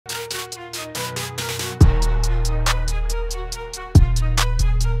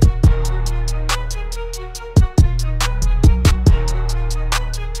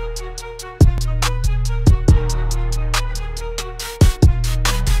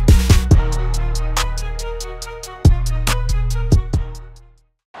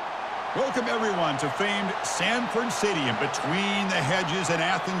to famed Sanford Stadium between the hedges in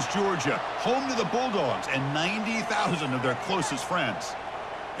Athens, Georgia, home to the Bulldogs and 90,000 of their closest friends.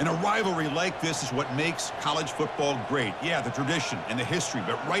 And a rivalry like this is what makes college football great. Yeah, the tradition and the history,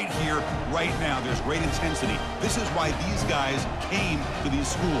 but right here, right now, there's great intensity. This is why these guys came to these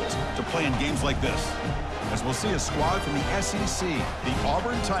schools to play in games like this. As we'll see a squad from the SEC, the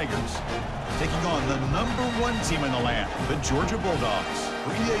Auburn Tigers, taking on the #1 team in the land, the Georgia Bulldogs.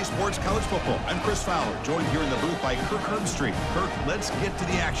 For EA Sports College Football, I'm Chris Fowler, joined here in the booth by Kirk Herbstreit. Kirk, let's get to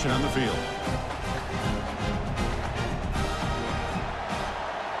the action on the field.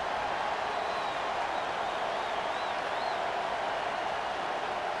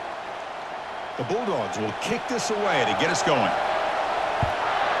 The Bulldogs will kick this away to get us going.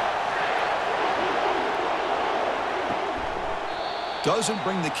 Doesn't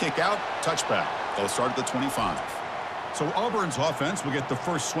bring the kick out. Touchback. They'll start at the 25. So Auburn's offense will get the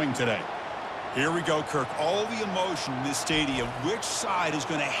first swing today. Here we go, Kirk. All the emotion in this stadium. Which side is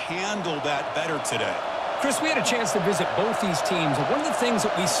going to handle that better today? Chris, we had a chance to visit both these teams, and one of the things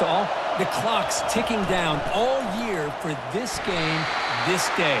that we saw, the clock's ticking down all year for this game, this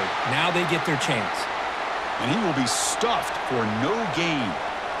day. Now they get their chance. And he will be stuffed for no gain.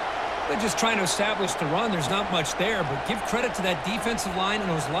 They're just trying to establish the run. There's not much there, but give credit to that defensive line and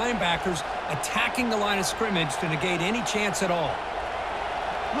those linebackers attacking the line of scrimmage to negate any chance at all.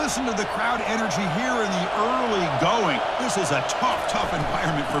 Listen to the crowd energy here in the early going. This is a tough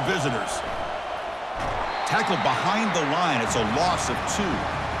environment for visitors. Tackled behind the line. It's a loss of 2.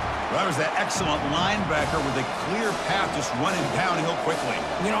 Well, that was that excellent linebacker with a clear path just running downhill quickly.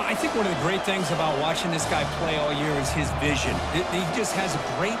 You know, I think one of the great things about watching this guy play all year is his vision. He just has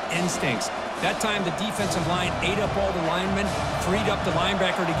great instincts. That time the defensive line ate up all the linemen, freed up the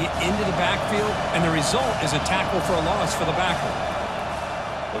linebacker to get into the backfield, and the result is a tackle for a loss for the backer.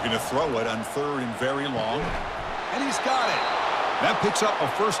 Looking to throw it on 3rd and very long. And he's got it. That picks up a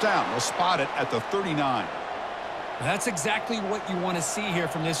first down. We'll spot it at the 39. That's exactly what you want to see here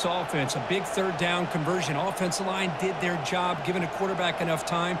from this offense. A big 3rd down conversion. Offensive line did their job, giving a quarterback enough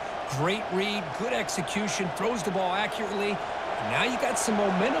time. Great read, good execution, throws the ball accurately. And now you got some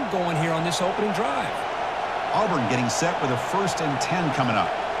momentum going here on this opening drive. Auburn getting set with a 1st and 10 coming up.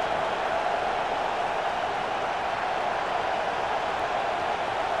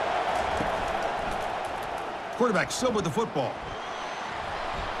 Quarterback still with the football.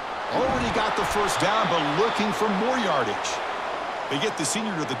 Already got the first down, but looking for more yardage. They get the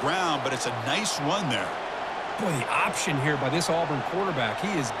senior to the ground, but it's a nice run there. Boy, the option here by this Auburn quarterback, he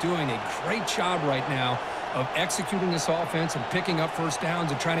is doing a great job right now of executing this offense and picking up first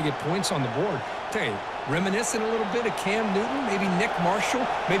downs and trying to get points on the board. Tell you, reminiscent a little bit of Cam Newton, maybe Nick Marshall,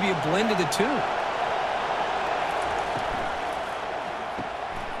 maybe a blend of the two.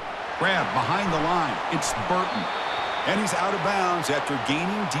 Grab behind the line. It's Burton. And he's out of bounds after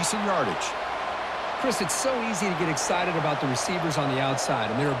gaining decent yardage. Chris, it's so easy to get excited about the receivers on the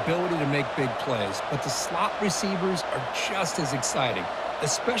outside and their ability to make big plays. But the slot receivers are just as exciting,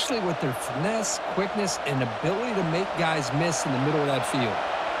 especially with their finesse, quickness, and ability to make guys miss in the middle of that field.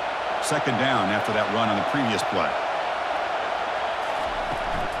 2nd down after that run on the previous play.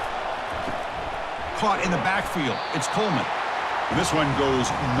 Caught in the backfield. It's Coleman. And this one goes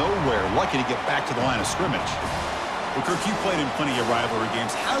nowhere. Lucky to get back to the line of scrimmage. Well, Kirk, you played in plenty of rivalry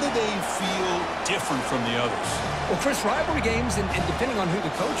games. How do they feel different from the others? Well, Chris, rivalry games, and depending on who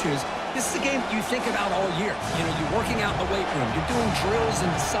the coach is, this is a game you think about all year. You know, you're working out in the weight room. You're doing drills in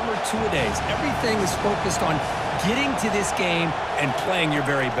summer 2-a-days. Everything is focused on getting to this game and playing your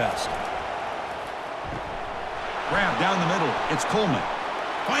very best. Grab down the middle. It's Coleman.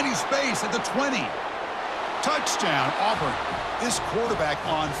 Finding space at the 20. Touchdown, Auburn. This quarterback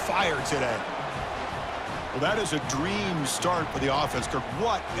on fire today. Well, that is a dream start for the offense, Kirk.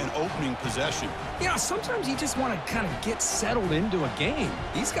 What an opening possession. You know, sometimes you just want to kind of get settled into a game.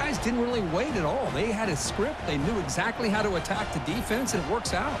 These guys didn't really wait at all. They had a script. They knew exactly how to attack the defense, and it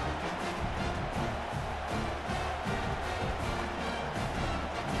works out.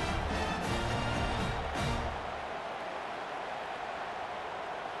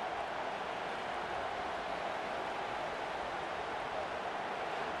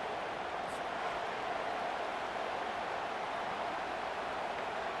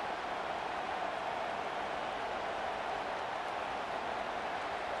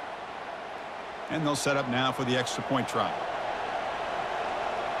 And they'll set up now for the extra point try.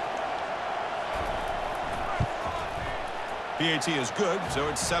 PAT is good, so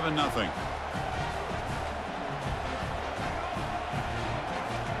it's 7-0.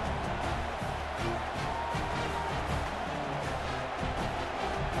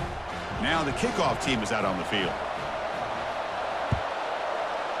 Now Now the kickoff team is out on the field.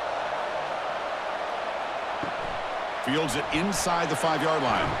 Fields it inside the 5-yard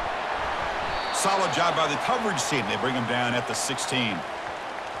line. Solid job by the coverage team. They bring him down at the 16.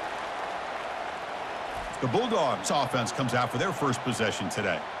 The Bulldogs offense comes out for their first possession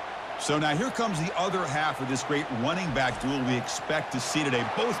today. So now here comes the other half of this great running back duel we expect to see today.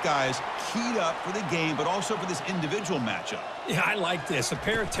 Both guys keyed up for the game, but also for this individual matchup. Yeah, I like this. A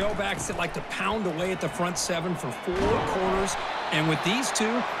pair of tailbacks that like to pound away at the front seven for 4 quarters. And with these two,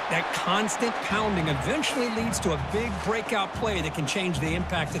 that constant pounding eventually leads to a big breakout play that can change the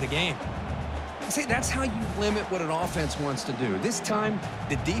impact of the game. See, that's how you limit what an offense wants to do. This time,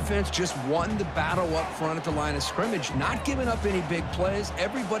 the defense just won the battle up front at the line of scrimmage, not giving up any big plays.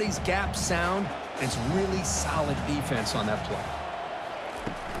 Everybody's gap sound. It's really solid defense on that play.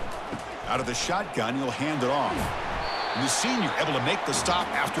 Out of the shotgun, he'll hand it off. And the senior able to make the stop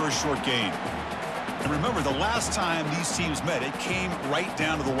after a short gain. And remember, the last time these teams met, it came right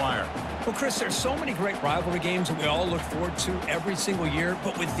down to the wire. Well, Chris, there's so many great rivalry games that we all look forward to every single year.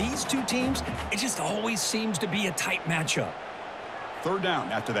 But with these two teams, it just always seems to be a tight matchup. 3rd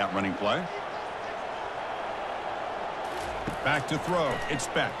down after that running play. Back to throw. It's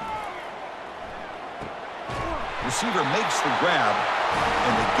Beck. Receiver makes the grab,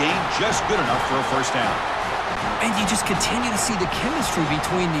 and the gain just good enough for a 1st down. And you just continue to see the chemistry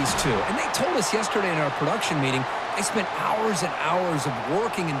between these two. And they told us yesterday in our production meeting, they spent hours and hours of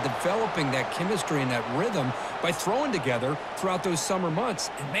working and developing that chemistry and that rhythm by throwing together throughout those summer months.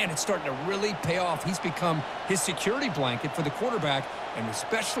 And, man, it's starting to really pay off. He's become his security blanket for the quarterback, and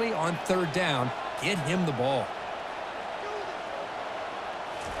especially on 3rd down, get him the ball.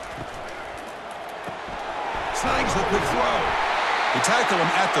 Snags the quick throw. They tackle him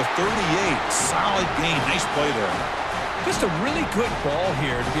at the 38. Solid gain. Nice play there. Just a really good ball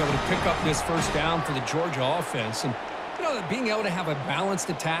here to be able to pick up this 1st down for the Georgia offense. And, you know, being able to have a balanced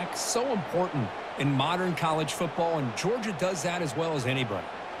attack, so important in modern college football, and Georgia does that as well as anybody.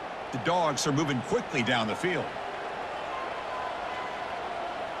 The Dogs are moving quickly down the field.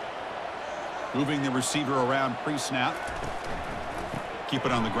 Moving the receiver around pre-snap. Keep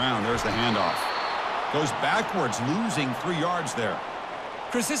it on the ground. There's the handoff. Goes backwards, losing 3 yards there.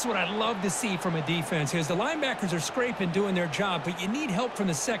 Chris, this is what I love to see from a defense is the linebackers are scraping, doing their job, but you need help from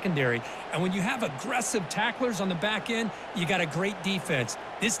the secondary. And when you have aggressive tacklers on the back end, you got a great defense.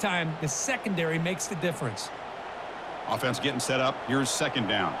 This time, the secondary makes the difference. Offense getting set up. Here's 2nd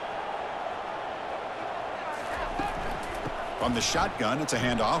down. From the shotgun, it's a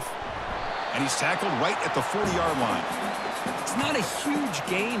handoff. And he's tackled right at the 40-yard line. It's not a huge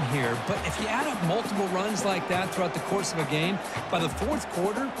gain here, but if you add up multiple runs like that throughout the course of a game, by the 4th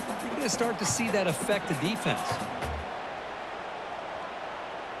quarter, you're going to start to see that affect the defense.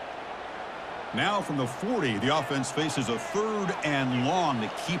 Now from the 40, the offense faces a 3rd and long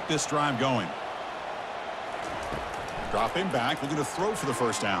to keep this drive going. Dropping back, looking to throw for the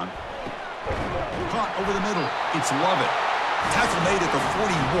 1st down. Caught over the middle. It's Lovett. Tackle made at the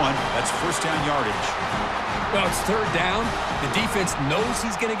 41. That's 1st down yardage. Well, it's 3rd down. The defense knows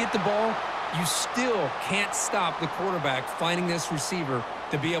he's going to get the ball. You still can't stop the quarterback finding this receiver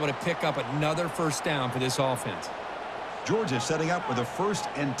to be able to pick up another 1st down for this offense. Georgia setting up with a 1st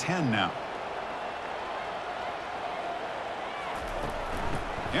and 10 now.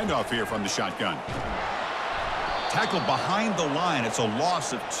 Handoff here from the shotgun. Tackle behind the line. It's a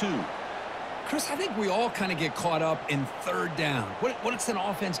loss of 2. Chris, I think we all kind of get caught up in 3rd down. What's an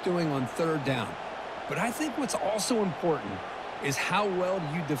offense doing on 3rd down? But I think what's also important is how well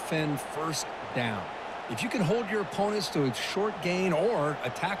do you defend 1st down. If you can hold your opponents to a short gain or a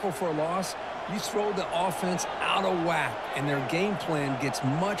tackle for a loss, you throw the offense out of whack, and their game plan gets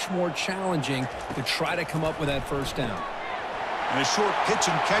much more challenging to try to come up with that 1st down. And a short pitch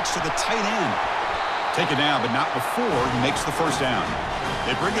and catch to the tight end. Taken down, but not before he makes the 1st down.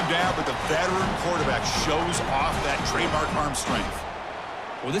 They bring him down, but the veteran quarterback shows off that trademark arm strength.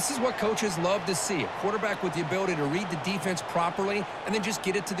 Well, this is what coaches love to see. A quarterback with the ability to read the defense properly and then just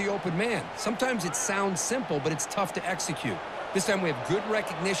get it to the open man. Sometimes it sounds simple, but it's tough to execute. This time we have good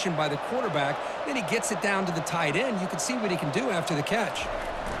recognition by the quarterback. Then he gets it down to the tight end. You can see what he can do after the catch.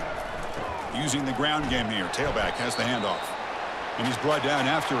 Using the ground game here. Tailback has the handoff. And he's brought down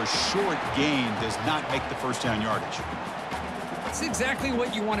after a short gain. Does not make the 1st down yardage. That's exactly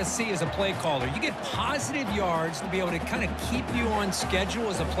what you want to see as a play caller. You get positive yards to be able to kind of keep you on schedule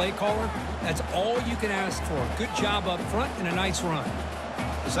as a play caller. That's all you can ask for. Good job up front and a nice run.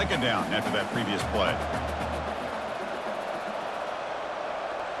 2nd down after that previous play.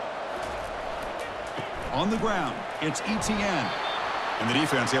 On the ground, it's Etienne. And the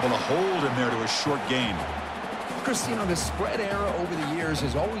defense able to hold him there to a short gain. Chris, you know, the spread era over the years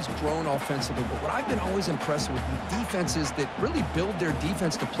has always grown offensively, but what I've been always impressed with defenses that really build their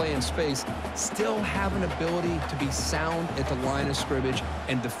defense to play in space still have an ability to be sound at the line of scrimmage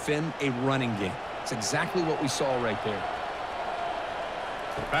and defend a running game. It's exactly what we saw right there.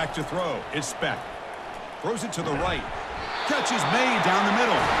 Back to throw. It's Speck. Throws it to the right. Catch is made down the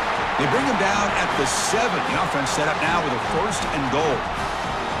middle. They bring him down at the 7. The offense set up now with a 1st and goal.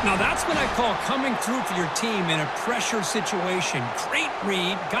 Now that's what I call coming through for your team in a pressure situation. Great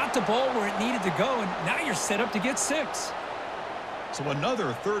read, got the ball where it needed to go, and now you're set up to get 6. So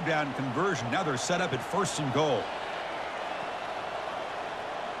another 3rd down conversion. Now they're set up at 1st and goal.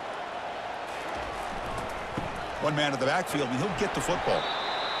 One man in the backfield, and he'll get the football.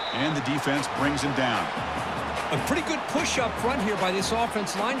 And the defense brings him down. A pretty good push up front here by this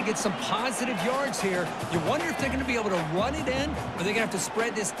offense line to get some positive yards here. You wonder if they're going to be able to run it in, or they're going to have to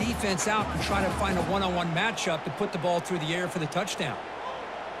spread this defense out and try to find a one-on-one matchup to put the ball through the air for the touchdown.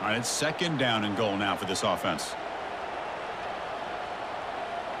 All right, it's 2nd down and goal now for this offense.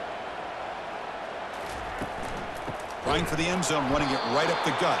 Trying for the end zone, running it right up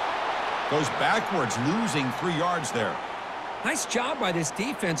the gut. Goes backwards, losing 3 yards there. Nice job by this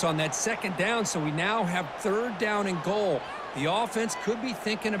defense on that 2nd down, so we now have 3rd down and goal. The offense could be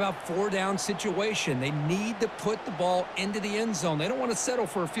thinking about 4-down situation. They need to put the ball into the end zone. They don't want to settle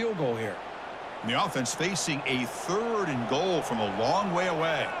for a field goal here. And the offense facing a 3rd and goal from a long way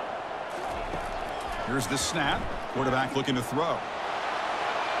away. Here's the snap. Quarterback looking to throw.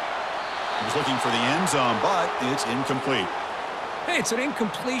 He was looking for the end zone, but it's incomplete. Hey, it's an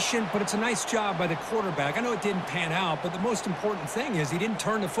incompletion, but it's a nice job by the quarterback. I know it didn't pan out, but the most important thing is he didn't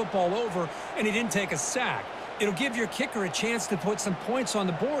turn the football over and he didn't take a sack. It'll give your kicker a chance to put some points on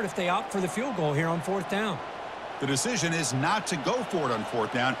the board if they opt for the field goal here on 4th down. The decision is not to go for it on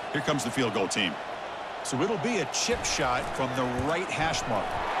 4th down. Here comes the field goal team. So it'll be a chip shot from the right hash mark.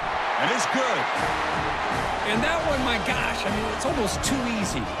 And it's good. And that one, my gosh, I mean, it's almost too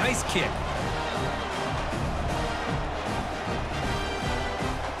easy. Nice kick.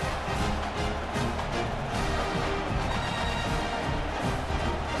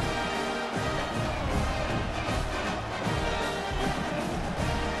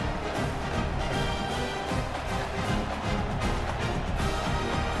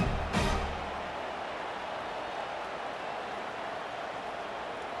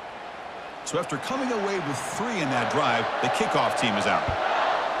 So after coming away with 3 in that drive, the kickoff team is out.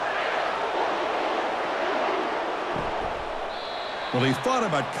 Well, he thought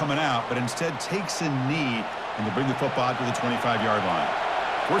about coming out, but instead takes a knee and to bring the football to the 25-yard line.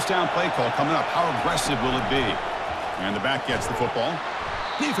 1st down play call coming up. How aggressive will it be? And the back gets the football.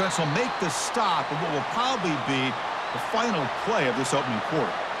 Defense will make the stop of what will probably be the final play of this opening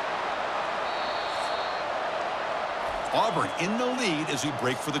quarter. Auburn in the lead as we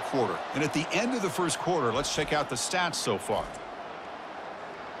break for the quarter. And at the end of the 1st quarter, let's check out the stats so far.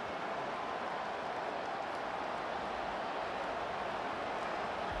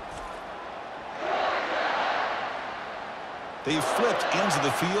 They've flipped ends of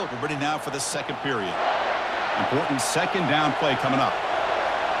the field. We're ready now for the 2nd period. Important 2nd down play coming up.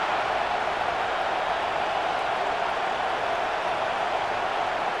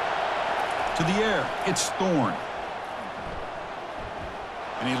 To the air, it's Thorne.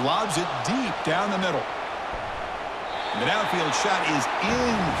 And he lobs it deep down the middle. And the downfield shot is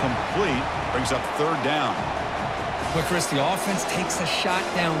incomplete. Brings up 3rd down. But, Chris, the offense takes a shot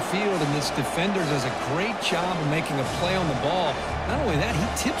downfield, and this defender does a great job of making a play on the ball. Not only that, he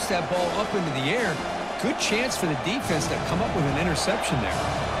tips that ball up into the air. Good chance for the defense to come up with an interception there.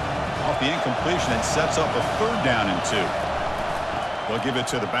 Off the incompletion, it sets up a 3rd down and 2. They'll give it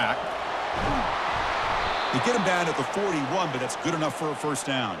to the back. They get him down at the 41, but that's good enough for a 1st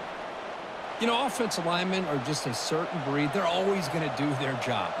down. You know, offensive linemen are just a certain breed. They're always going to do their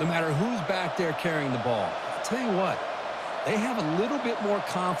job, no matter who's back there carrying the ball. I'll tell you what, they have a little bit more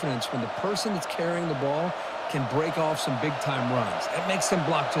confidence when the person that's carrying the ball can break off some big-time runs. That makes them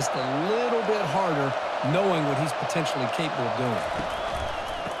block just a little bit harder, knowing what he's potentially capable of doing.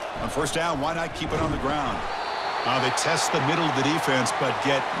 On 1st down, why not keep it on the ground? They test the middle of the defense, but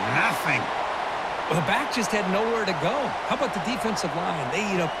get nothing. Well, the back just had nowhere to go. How about the defensive line? They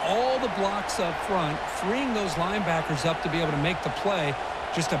eat up all the blocks up front, freeing those linebackers up to be able to make the play.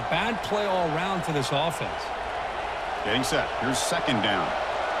 Just a bad play all around for this offense. Getting set. Here's 2nd down.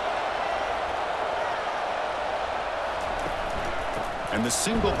 And the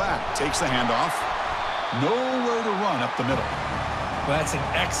single back takes the handoff. Nowhere to run up the middle. Well, that's an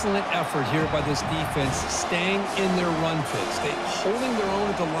excellent effort here by this defense, staying in their run fits, holding their own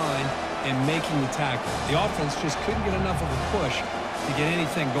at the line and making the tackle. The offense just couldn't get enough of a push to get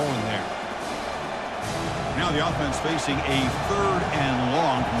anything going there. Now the offense facing a 3rd and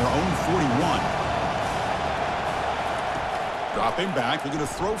long from their own 41. Dropping back, looking to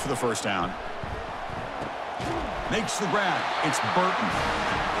throw for the first down. Makes the grab. It's Burton.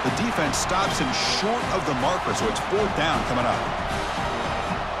 The defense stops him short of the marker, so it's 4th down coming up.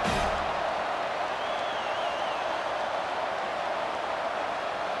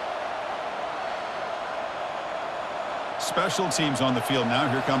 Special teams on the field now.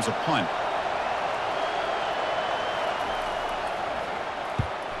 Here comes a punt.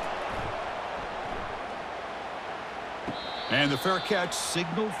 And the fair catch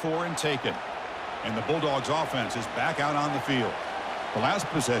signaled for and taken. And the Bulldogs offense is back out on the field. The last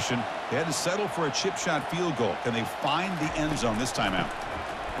possession, they had to settle for a chip shot field goal. Can they find the end zone this time out?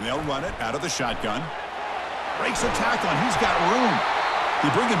 And they'll run it out of the shotgun. Breaks a tackle, and he's got room.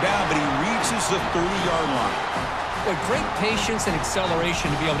 They bring him down, but he reaches the 30-yard line. Well, great patience and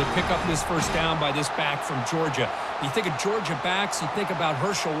acceleration to be able to pick up this first down by this back from Georgia. You think of Georgia backs, you think about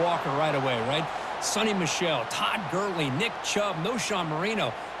Herschel Walker right away, right? Sonny Michel, Todd Gurley, Nick Chubb, Noshawn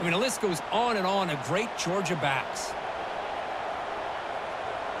Marino. I mean, the list goes on and on of great Georgia backs.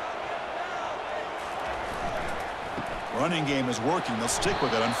 Running game is working. They'll stick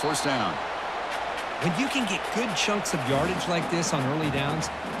with it on 1st down. When you can get good chunks of yardage like this on early downs,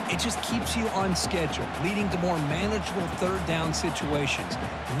 it just keeps you on schedule, leading to more manageable 3rd down situations.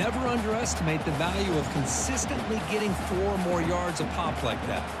 Never underestimate the value of consistently getting 4 or more yards a pop like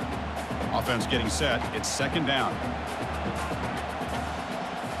that. Offense getting set. It's 2nd down.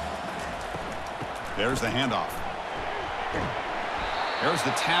 There's the handoff. There's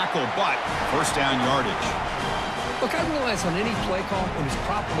the tackle, but 1st down yardage. Look, I realize on any play call, when it's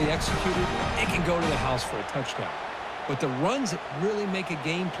properly executed, it can go to the house for a touchdown. But the runs that really make a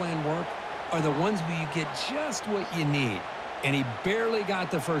game plan work are the ones where you get just what you need. And he barely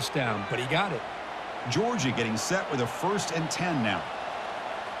got the first down, but he got it. Georgia getting set with a 1st and 10 now.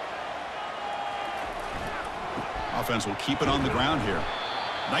 Offense will keep it on the ground here.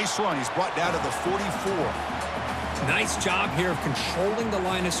 Nice run. He's brought down to the 44. Nice job here of controlling the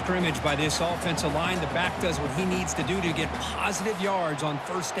line of scrimmage by this offensive line. The back does what he needs to do to get positive yards on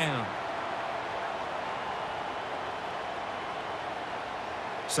 1st down.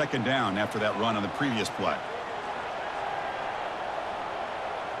 2nd down after that run on the previous play.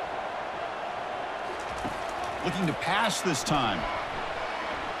 Looking to pass this time.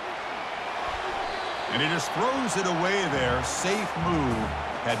 And he just throws it away there. Safe move.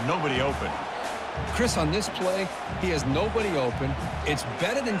 Had nobody open. Chris, on this play, he has nobody open. It's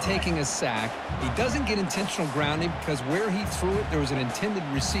better than taking a sack. He doesn't get intentional grounding because where he threw it, there was an intended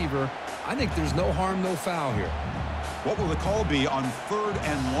receiver. I think there's no harm, no foul here. What will the call be on 3rd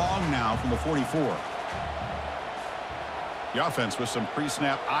and long now from the 44? The offense with some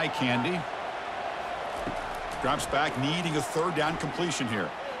pre-snap eye candy. Drops back, needing a 3rd down completion here.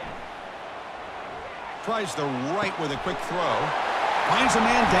 Tries the right with a quick throw. Finds a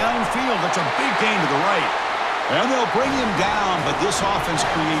man downfield. That's a big gain to the right. And they'll bring him down, but this offense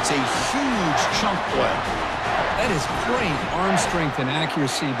creates a huge chunk play. That is great arm strength and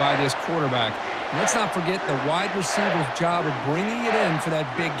accuracy by this quarterback. And let's not forget the wide receiver's job of bringing it in for that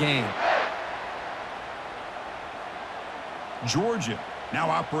big gain. Georgia now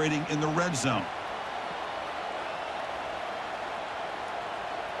operating in the red zone.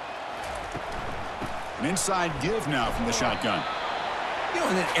 An inside give now from the shotgun. You know,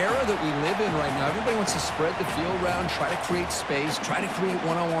 in an era that we live in right now, everybody wants to spread the field around, try to create space, try to create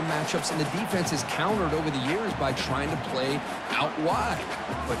one-on-one matchups, and the defense is countered over the years by trying to play out wide.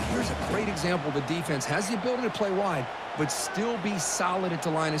 But here's a great example. The defense has the ability to play wide, but still be solid at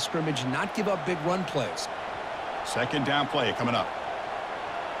the line of scrimmage and not give up big run plays. 2nd down play coming up.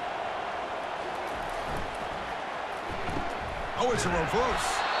 Oh, it's a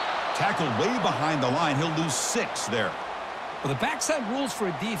reverse. Tackle way behind the line. He'll lose 6 there. Well, the backside rules for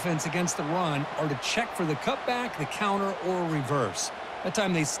a defense against the run are to check for the cutback, the counter, or reverse. That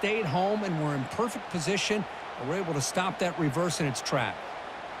time they stayed home and were in perfect position and were able to stop that reverse in its track.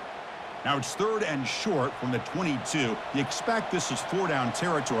 Now it's 3rd and short from the 22. You expect this is 4-down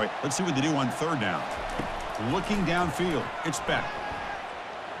territory. Let's see what they do on 3rd down. Looking downfield. It's Beck.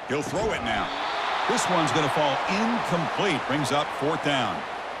 He'll throw it now. This one's going to fall incomplete. Brings up 4th down.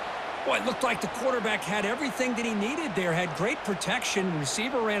 Boy, it looked like the quarterback had everything that he needed there. Had great protection.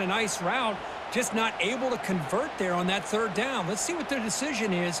 Receiver ran a nice route. Just not able to convert there on that 3rd down. Let's see what their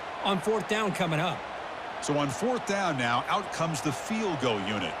decision is on 4th down coming up. So on 4th down now, out comes the field goal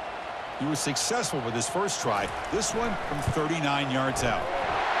unit. He was successful with his first try. This one from 39 yards out.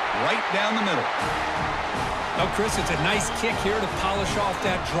 Right down the middle. Well, Chris, it's a nice kick here to polish off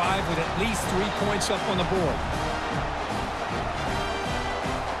that drive with at least 3 points up on the board.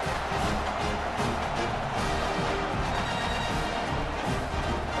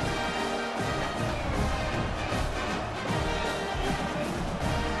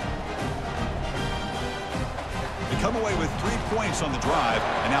 Come away with 3 points on the drive,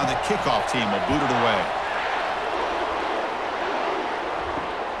 and now the kickoff team will boot it away.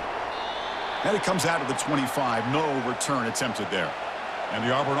 And it comes out of the 25. No return attempted there. And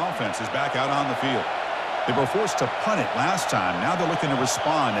the Auburn offense is back out on the field. They were forced to punt it last time. Now they're looking to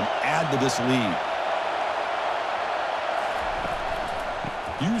respond and add to this lead.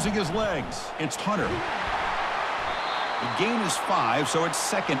 Using his legs, it's Hunter. The gain is 5, so it's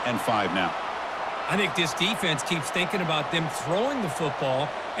 2nd and 5 now. I think this defense keeps thinking about them throwing the football,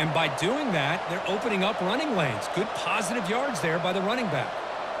 and by doing that, they're opening up running lanes. Good positive yards there by the running back.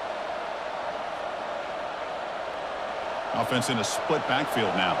 Offense in a split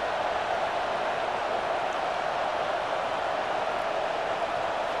backfield now.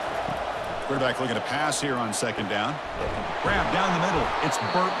 Quarterback looking to pass here on 2nd down. Grab down the middle. It's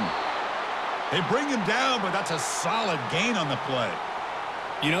Burton. They bring him down, but that's a solid gain on the play.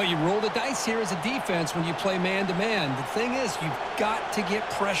 You know, you roll the dice here as a defense when you play man-to-man. The thing is, you've got to get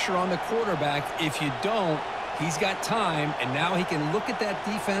pressure on the quarterback. If you don't, he's got time, and now he can look at that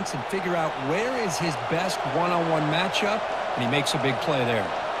defense and figure out where is his best one-on-one matchup, and he makes a big play there.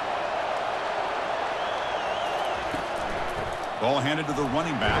 Ball handed to the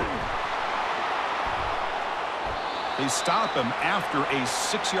running back. They stop him after a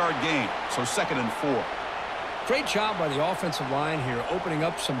 6-yard gain, so 2nd and 4. Great job by the offensive line here, opening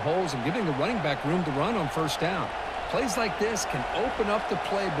up some holes and giving the running back room to run on 1st down. Plays like this can open up the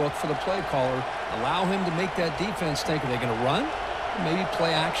playbook for the play caller, allow him to make that defense think, are they going to run? Maybe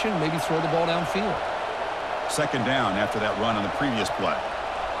play action, maybe throw the ball downfield. 2nd down after that run on the previous play.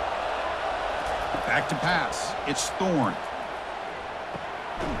 Back to pass. It's Thorne.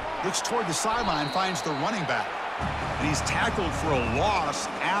 Looks toward the sideline, finds the running back. And he's tackled for a loss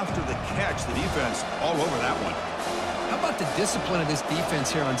after the catch. The defense all over that one. How about the discipline of this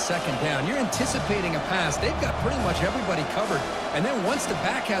defense here on 2nd down? You're anticipating a pass. They've got pretty much everybody covered. And then once the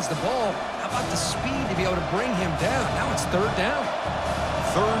back has the ball, how about the speed to be able to bring him down? Now it's 3rd down.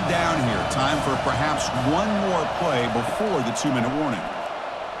 3rd down here. Time for perhaps one more play before the 2-minute warning.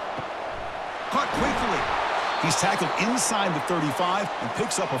 Caught quickly. He's tackled inside the 35 and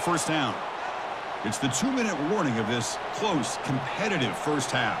picks up a 1st down. It's the 2-minute warning of this close, competitive 1st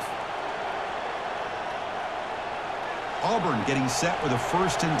half. Auburn getting set with a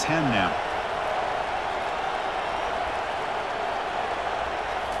 1st and 10 now.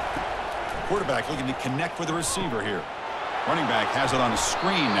 Quarterback looking to connect with the receiver here. Running back has it on a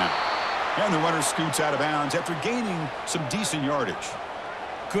screen now. And the runner scoots out of bounds after gaining some decent yardage.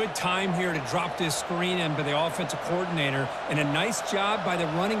 Good time here to drop this screen in by the offensive coordinator, and a nice job by the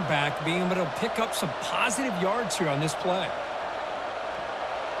running back being able to pick up some positive yards here on this play.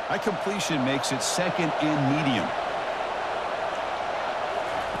 That completion makes it 2nd and medium.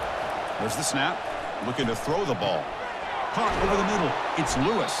 There's the snap. Looking to throw the ball. Caught over the middle. It's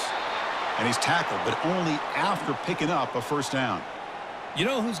Lewis. And he's tackled, but only after picking up a 1st down. You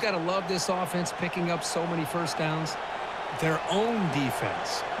know who's got to love this offense picking up so many 1st downs? Their own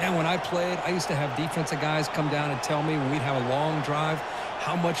defense. And when I played, I used to have defensive guys come down and tell me when we'd have a long drive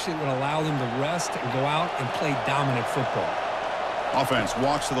how much it would allow them to rest and go out and play dominant football. Offense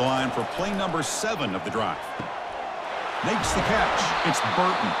walks to the line for play number 7 of the drive. Makes the catch. It's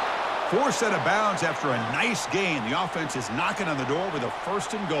Burton. Forced out of bounds after a nice gain. The offense is knocking on the door with a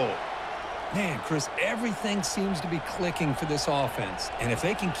 1st and goal. Man, Chris, everything seems to be clicking for this offense. And if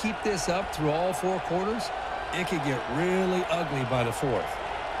they can keep this up through all 4 quarters, it could get really ugly by the 4th.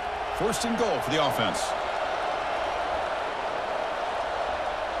 1st and goal for the offense.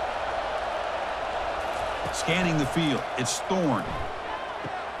 Scanning the field. It's Thorne.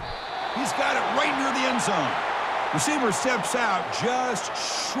 He's got it right near the end zone. Receiver steps out just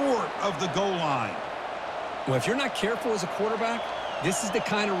short of the goal line. Well, if you're not careful as a quarterback, this is the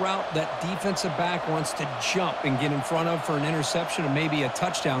kind of route that defensive back wants to jump and get in front of for an interception or maybe a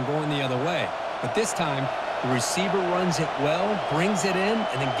touchdown going the other way. But this time, the receiver runs it well, brings it in,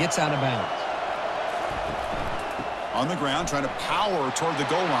 and then gets out of bounds. On the ground, trying to power toward the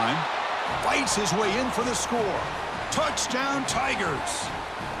goal line. Fights his way in for the score. Touchdown, Tigers.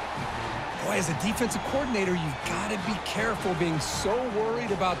 Boy, as a defensive coordinator, you've got to be careful being so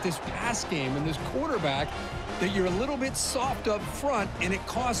worried about this pass game and this quarterback that you're a little bit soft up front, and it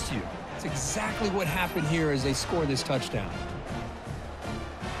costs you. It's exactly what happened here as they score this touchdown.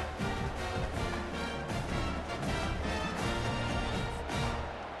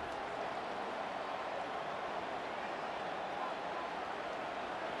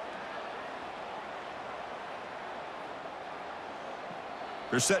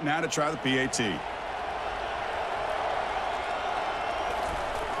 They're set now to try the PAT.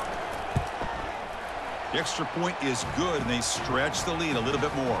 The extra point is good, and they stretch the lead a little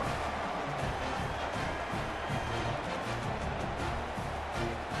bit more.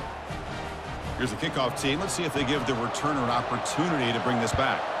 Here's the kickoff team. Let's see if they give the returner an opportunity to bring this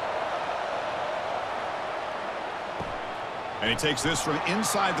back. And he takes this from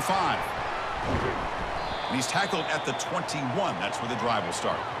inside the 5. And he's tackled at the 21. That's where the drive will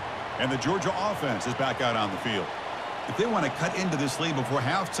start. And the Georgia offense is back out on the field. If they want to cut into this lead before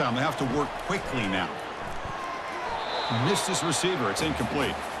halftime, they have to work quickly now. Missed his receiver. It's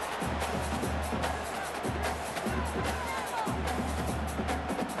incomplete.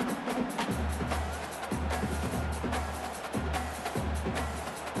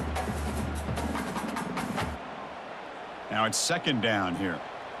 Now it's second down here.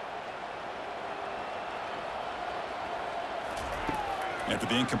 After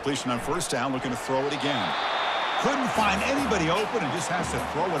the incompletion on first down, looking to throw it again. Couldn't find anybody open and just has to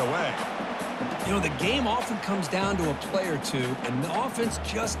throw it away. You know, the game often comes down to a play or two, and the offense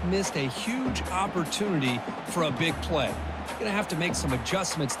just missed a huge opportunity for a big play. Going to have to make some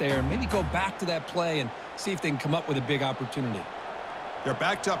adjustments there and maybe go back to that play and see if they can come up with a big opportunity. They're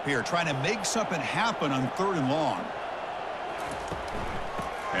backed up here trying to make something happen on 3rd and long.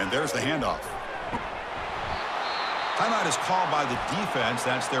 And there's the handoff. Timeout is called by the defense.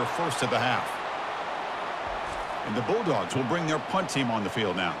 That's their first of the half. And the Bulldogs will bring their punt team on the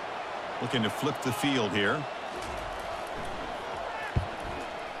field now. Looking to flip the field here.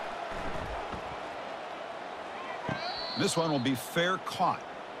 This one will be fair caught.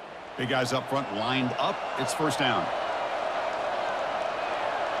 Big guys up front lined up. It's first down.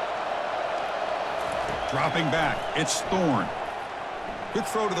 Dropping back. It's Thorne. Quick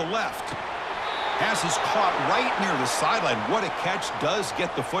throw to the left. Pass is caught right near the sideline. What a catch. Does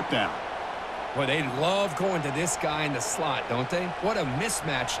get the foot down. Well, they love going to this guy in the slot, don't they? What a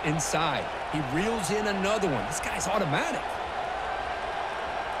mismatch inside. He reels in another one. This guy's automatic.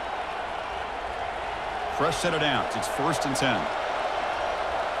 Fresh set of downs. It's 1st and 10.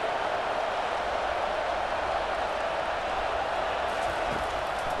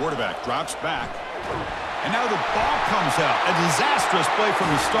 Quarterback drops back. And now the ball comes out. A disastrous play from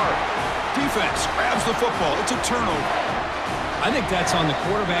the start. Defense grabs the football. It's a turnover. I think that's on the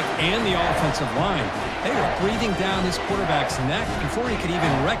quarterback and the offensive line. They were breathing down this quarterback's neck before he could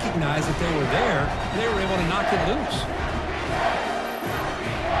even recognize that they were there. They were able to knock it loose.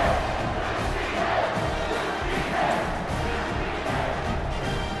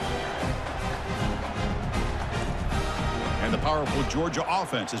 And the powerful Georgia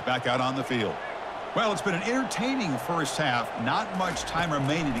offense is back out on the field. Well, it's been an entertaining first half. Not much time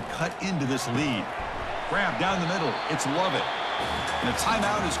remaining to cut into this lead. Grab down the middle. It's Lovett. And a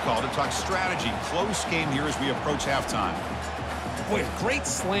timeout is called to talk strategy. Close game here as we approach halftime. Boy, a great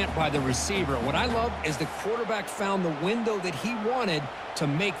slant by the receiver. What I love is the quarterback found the window that he wanted to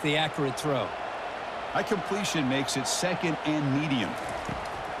make the accurate throw. That completion makes it 2nd and medium.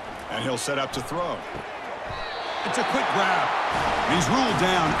 And he'll set up to throw. It's a quick grab. He's ruled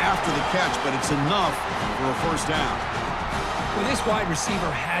down after the catch, but it's enough for a first down. Well, this wide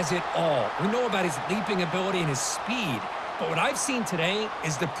receiver has it all. We know about his leaping ability and his speed. But what I've seen today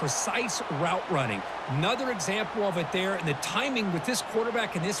is the precise route running. Another example of it there, and the timing with this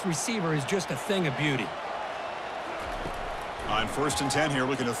quarterback and this receiver is just a thing of beauty. On 1st and 10 here,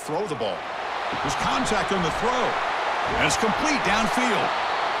 looking to throw the ball. There's contact on the throw. And it's complete downfield.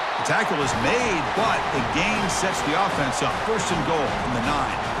 The tackle is made, but the gain sets the offense up. 1st and goal from the 9.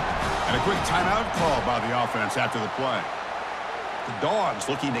 And a quick timeout call by the offense after the play. The Dogs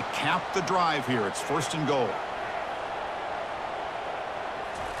looking to cap the drive here. It's 1st and goal.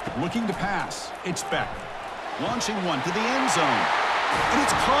 Looking to pass. It's Beck. Launching one to the end zone. And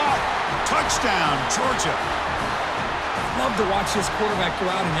it's caught. Touchdown, Georgia. Love to watch this quarterback go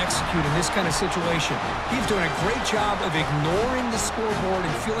out and execute in this kind of situation. He's doing a great job of ignoring the scoreboard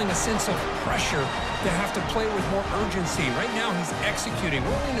and feeling a sense of pressure to have to play with more urgency. Right now, he's executing.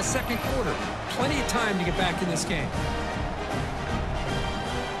 We're only in the 2nd quarter. Plenty of time to get back in this game.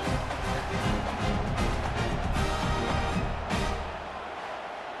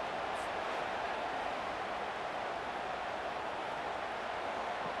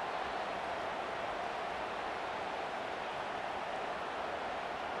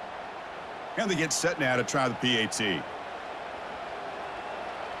 And they get set now to try the PAT.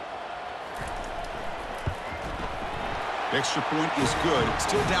 Extra point is good.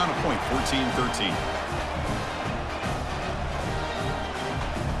 Still down a point, 14-13.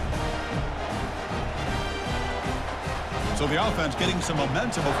 So the offense getting some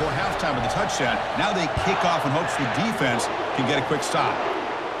momentum before halftime with the touchdown. Now they kick off in hopes the defense can get a quick stop.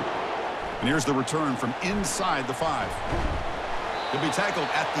 And here's the return from inside the 5. He'll be tackled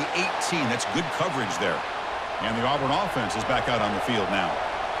at the 18. That's good coverage there. And the Auburn offense is back out on the field now.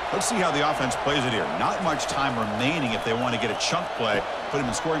 Let's see how the offense plays it here. Not much time remaining if they want to get a chunk play, put him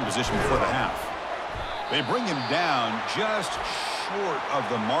in scoring position before the half. They bring him down just short of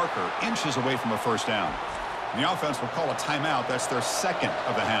the marker, inches away from a first down. And the offense will call a timeout. That's their second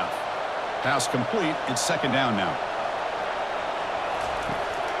of the half. Pass complete. It's second down now.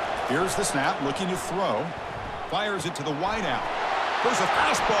 Here's the snap, looking to throw. Fires it to the wideout. There's a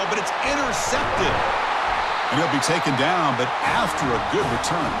fastball, but it's intercepted. And he'll be taken down, but after a good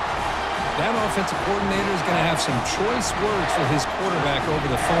return. That offensive coordinator is going to have some choice words for his quarterback over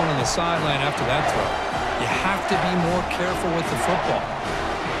the phone on the sideline after that throw. You have to be more careful with the football.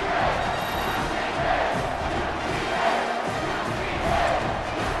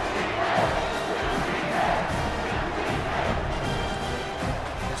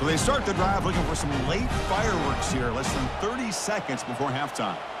 So they start the drive looking for some late fireworks here, less than 30 seconds before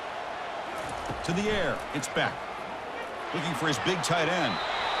halftime. To the air, it's back. Looking for his big tight end.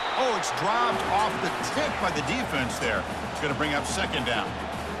 Oh, it's dropped off the tip by the defense there. It's going to bring up second down.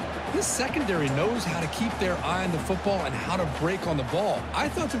 This secondary knows how to keep their eye on the football and how to break on the ball. I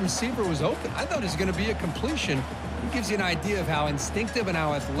thought the receiver was open. I thought it was going to be a completion. It gives you an idea of how instinctive and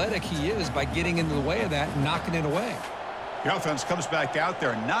how athletic he is by getting into the way of that and knocking it away. The offense comes back out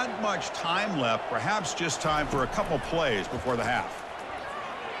there. Not much time left. Perhaps just time for a couple plays before the half.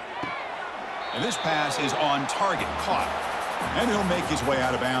 And this pass is on target, caught. And he'll make his way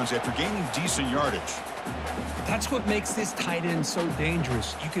out of bounds after gaining decent yardage. That's what makes this tight end so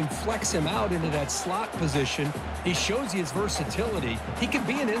dangerous. You can flex him out into that slot position. He shows you his versatility. He can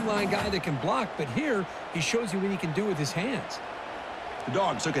be an inline guy that can block, but here he shows you what he can do with his hands. The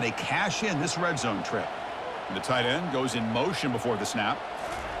Dogs looking to cash in this red zone trip. And the tight end goes in motion before the snap.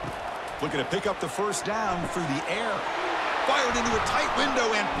 Looking to pick up the first down through the air. Fired into a tight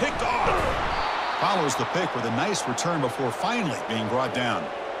window and picked off. Follows the pick with a nice return before finally being brought down.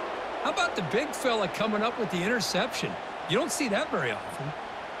 How about the big fella coming up with the interception? You don't see that very often.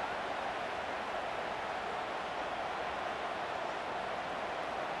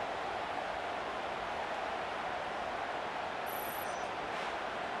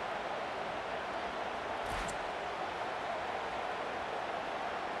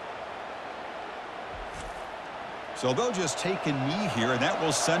 So they'll just take a knee here, and that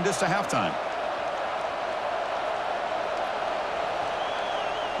will send us to halftime.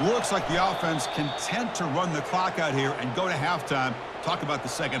 Looks like the offense content to run the clock out here and go to halftime. Talk about the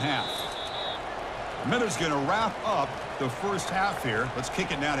second half. Miller's going to wrap up the first half here. Let's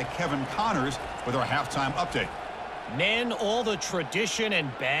kick it now to Kevin Connors with our halftime update. Man, all the tradition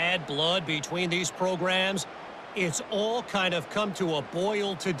and bad blood between these programs, it's all kind of come to a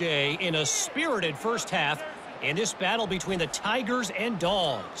boil today in a spirited first half in this battle between the Tigers and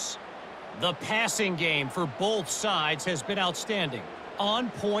Dogs. The passing game for both sides has been outstanding. On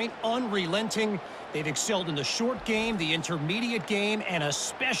point, unrelenting. They've excelled in the short game, the intermediate game, and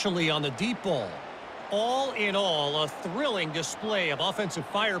especially on the deep ball. All in all, a thrilling display of offensive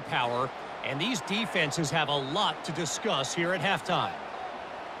firepower, and these defenses have a lot to discuss here at halftime.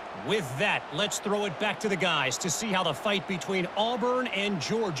 With that, let's throw it back to the guys to see how the fight between Auburn and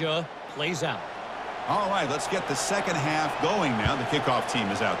Georgia plays out. All right, let's get the second half going now. The kickoff team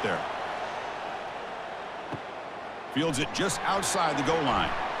is out there. Fields it just outside the goal line.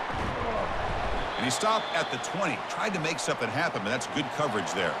 And he stopped at the 20. Tried to make something happen, but that's good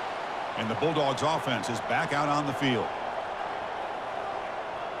coverage there. And the Bulldogs offense is back out on the field.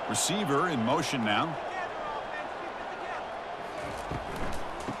 Receiver in motion now.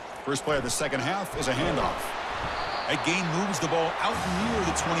 First play of the second half is a handoff. That gain moves the ball out near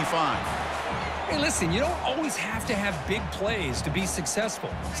the 25. Hey, listen, you don't always have to have big plays to be successful.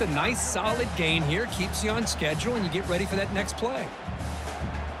 It's a nice, solid gain here. Keeps you on schedule, and you get ready for that next play.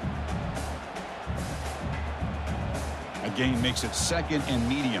 A gain makes it second and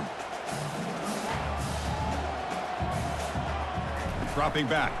medium. Dropping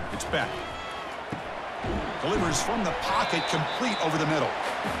back. It's back. Delivers from the pocket, complete over the middle.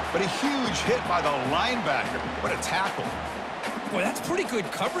 But a huge hit by the linebacker. What a tackle. Boy, that's pretty good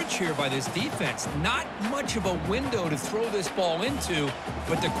coverage here by this defense. Not much of a window to throw this ball into,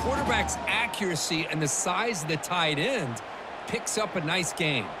 but the quarterback's accuracy and the size of the tight end picks up a nice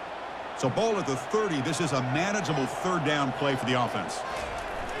gain. So ball at the 30. This is a manageable third down play for the offense.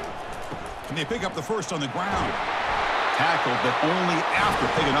 Can they pick up the first on the ground? Tackled, but only after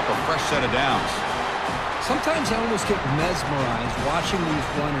picking up a fresh set of downs. Sometimes I almost get mesmerized watching these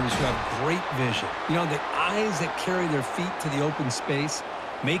runners who have great vision. You know, the eyes that carry their feet to the open space,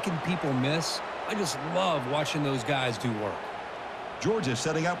 making people miss. I just love watching those guys do work. Georgia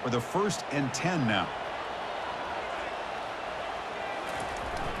setting up with a 1st and 10 now.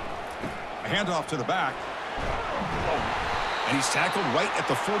 A handoff to the back. And he's tackled right at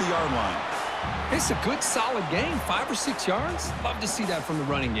the 40-yard line. It's a good, solid gain. 5 or 6 yards. Love to see that from the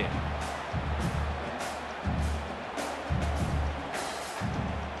running game.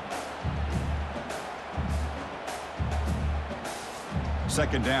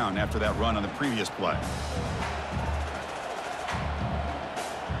 Second down after that run on the previous play.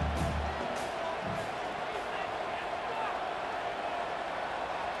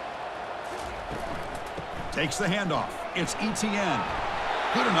 Takes the handoff. It's ETN.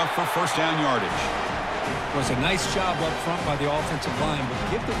 Good enough for first down yardage. It was a nice job up front by the offensive line,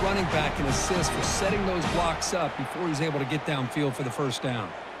 but give the running back an assist for setting those blocks up before he's able to get downfield for the first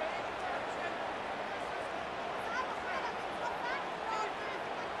down.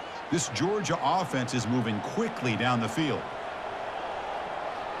 This Georgia offense is moving quickly down the field.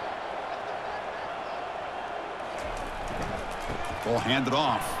 Ball handed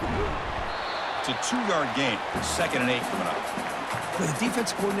off. It's a 2-yard gain. 2nd and 8 coming up. With the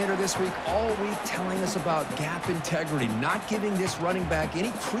defense coordinator this week, all week telling us about gap integrity, not giving this running back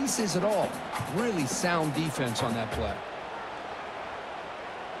any creases at all. Really sound defense on that play.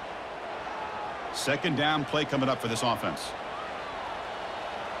 Second down play coming up for this offense.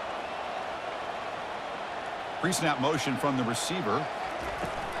 Pre-snap motion from the receiver.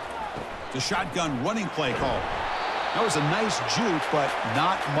 The shotgun running play call. That was a nice juke, but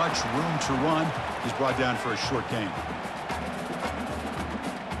not much room to run. He's brought down for a short gain.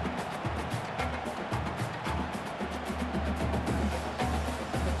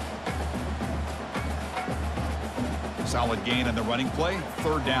 Solid gain on the running play.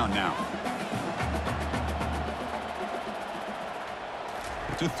 Third down now.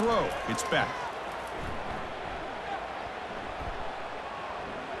 To throw, it's back.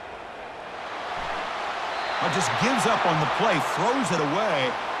 Just gives up on the play, throws it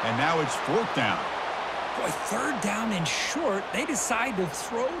away, and now it's 4th down. Boy, 3rd down and short. They decide to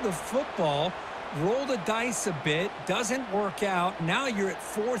throw the football, roll the dice a bit, doesn't work out. Now you're at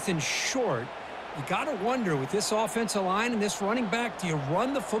 4th and short. You got to wonder, with this offensive line and this running back, do you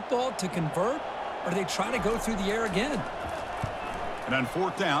run the football to convert, or do they try to go through the air again? And on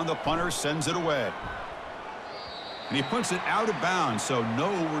 4th down, the punter sends it away. And he punts it out of bounds, so no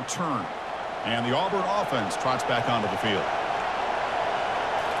return. And the Auburn offense trots back onto the field.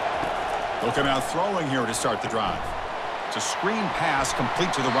 Looking out throwing here to start the drive. It's a screen pass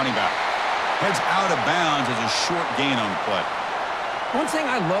complete to the running back. Heads out of bounds as a short gain on the play. One thing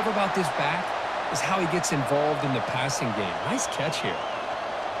I love about this back is how he gets involved in the passing game. Nice catch here.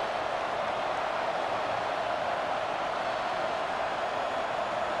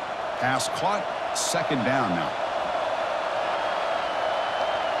 Pass caught. 2nd down now.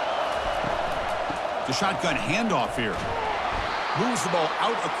 The shotgun handoff here. Moves the ball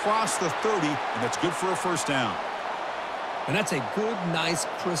out across the 30, and that's good for a first down. And that's a good, nice,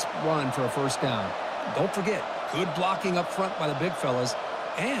 crisp run for a first down. Don't forget, good blocking up front by the big fellas.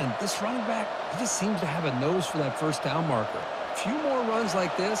 And this running back, he just seems to have a nose for that first down marker. A few more runs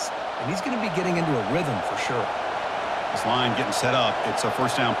like this, and he's going to be getting into a rhythm for sure. This line getting set up. It's a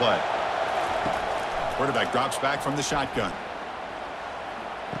first down play. Quarterback drops back from the shotgun.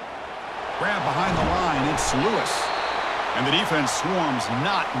 Grab behind the line, it's Lewis. And the defense swarms,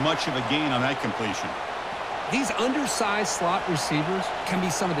 not much of a gain on that completion. These undersized slot receivers can be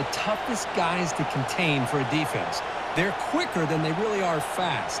some of the toughest guys to contain for a defense. They're quicker than they really are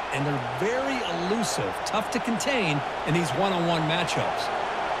fast, and they're very elusive, tough to contain in these one-on-one matchups.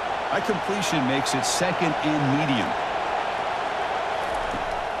 That completion makes it 2nd and medium.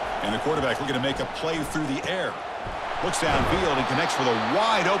 And the quarterback looking to make a play through the air. Looks downfield and connects with a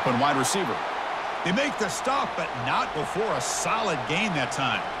wide-open wide receiver. They make the stop, but not before a solid gain that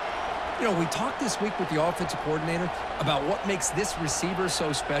time. You know, we talked this week with the offensive coordinator about what makes this receiver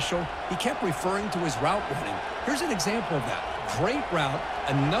so special. He kept referring to his route running. Here's an example of that. Great route,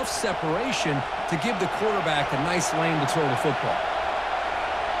 enough separation to give the quarterback a nice lane to throw the football.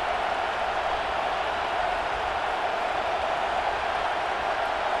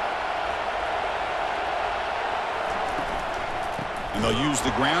 And they'll use the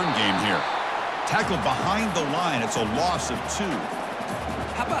ground game here. Tackled behind the line. It's a loss of 2.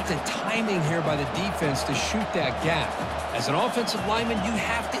 How about the timing here by the defense to shoot that gap? As an offensive lineman, you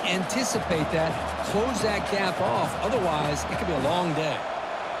have to anticipate that, close that gap off. Otherwise, it could be a long day.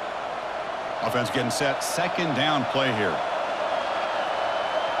 Offense getting set. Second down play here.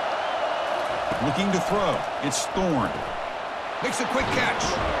 Looking to throw. It's Thorne. Makes a quick catch.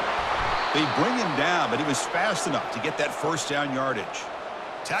 They bring him down, but he was fast enough to get that first down yardage.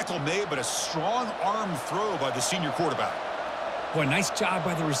 Tackle made, but a strong arm throw by the senior quarterback. Boy, nice job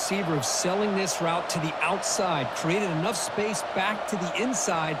by the receiver of selling this route to the outside. Created enough space back to the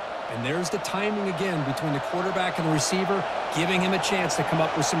inside. And there's the timing again between the quarterback and the receiver, giving him a chance to come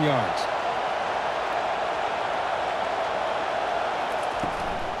up with some yards.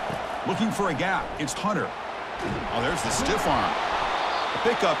 Looking for a gap. It's Hunter. Oh, there's the stiff arm. The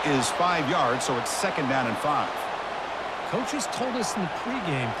pickup is 5 yards, so it's second down and 5. Coaches told us in the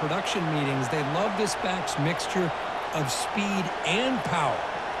pregame production meetings they love this back's mixture of speed and power.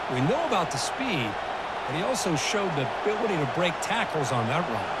 We know about the speed, but he also showed the ability to break tackles on that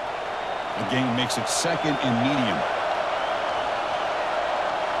run. The gain makes it second and medium.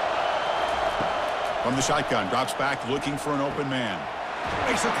 From the shotgun, drops back looking for an open man.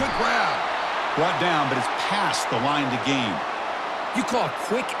 Makes a quick grab. Brought down, but it's past the line to gain. You call a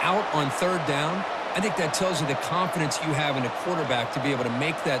quick out on third down? I think that tells you the confidence you have in a quarterback to be able to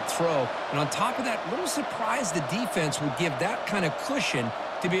make that throw. And on top of that, a little surprised the defense would give that kind of cushion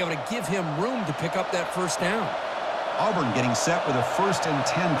to be able to give him room to pick up that first down. Auburn getting set with a 1st and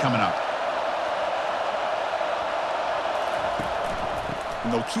 10 coming up.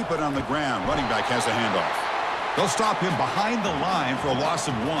 And they'll keep it on the ground. Running back has the handoff. They'll stop him behind the line for a loss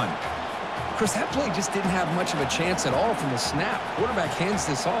of 1. Chris, that play just didn't have much of a chance at all from the snap. Quarterback hands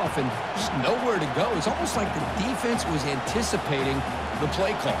this off and just nowhere to go. It's almost like the defense was anticipating the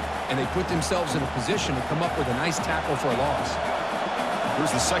play call, and they put themselves in a position to come up with a nice tackle for a loss. Here's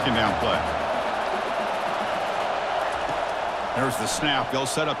the second down play. There's the snap. They'll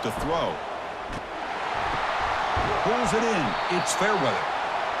set up to throw. Pulls it in. It's Fairweather.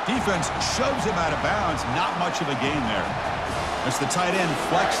 Defense shoves him out of bounds. Not much of a gain there. It's the tight end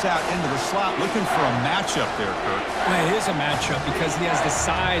flexed out into the slot, looking for a matchup there, Kurt. Well, it is a matchup because he has the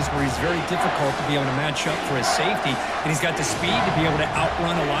size where he's very difficult to be able to match up for his safety, and he's got the speed to be able to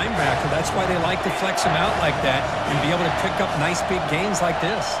outrun a linebacker. That's why they like to flex him out like that and be able to pick up nice big gains like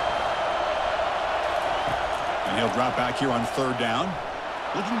this. And he'll drop back here on third down,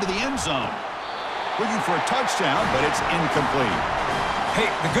 looking to the end zone. Looking for a touchdown, but it's incomplete. Hey,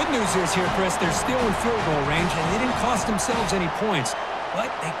 the good news is here, Chris, they're still in field goal range, and they didn't cost themselves any points,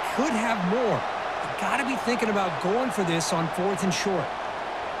 but they could have more. They've got to be thinking about going for this on 4th and short.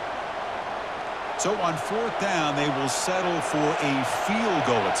 So on 4th down, they will settle for a field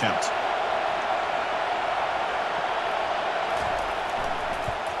goal attempt.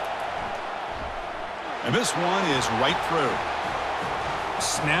 And this one is right through.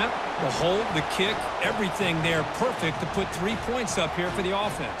 Snap, the hold, the kick, everything there perfect to put 3 points up here for the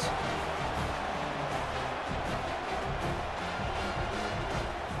offense.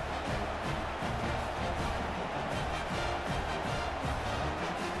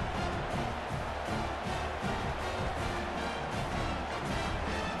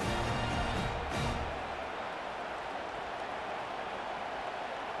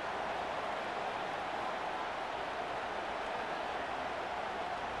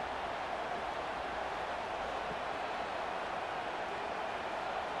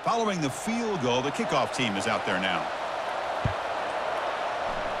 Following the field goal, the kickoff team is out there now.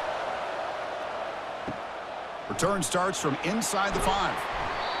 Return starts from inside the 5.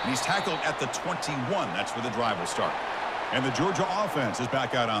 And he's tackled at the 21. That's where the drive will start. And the Georgia offense is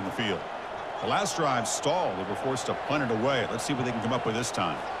back out on the field. The last drive stalled. They were forced to punt it away. Let's see what they can come up with this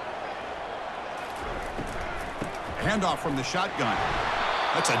time. Handoff from the shotgun.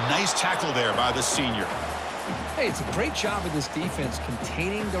 That's a nice tackle there by the senior. Hey, it's a great job of this defense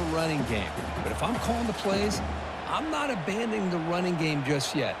containing the running game. But if I'm calling the plays, I'm not abandoning the running game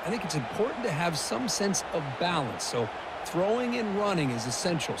just yet. I think it's important to have some sense of balance. So throwing and running is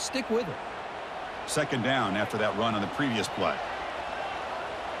essential. Stick with it. Second down after that run on the previous play.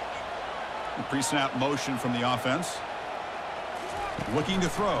 Pre-snap motion from the offense. Looking to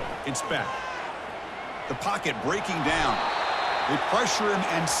throw. It's back. The pocket breaking down. They pressure him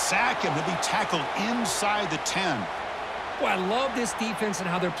and sack him. He'll be tackled inside the 10. Boy, I love this defense and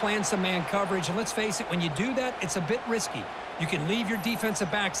how they're playing some man coverage. And let's face it, when you do that, it's a bit risky. You can leave your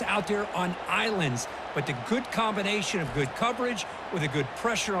defensive backs out there on islands, but the good combination of good coverage with a good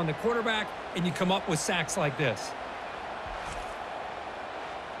pressure on the quarterback, and you come up with sacks like this.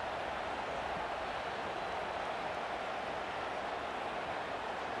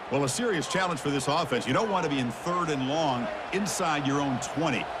 Well, a serious challenge for this offense. You don't want to be in 3rd and long inside your own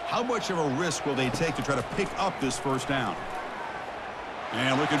 20. How much of a risk will they take to try to pick up this first down?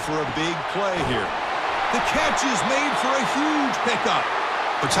 And looking for a big play here. The catch is made for a huge pickup.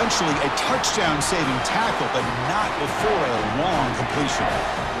 Potentially a touchdown-saving tackle, but not before a long completion.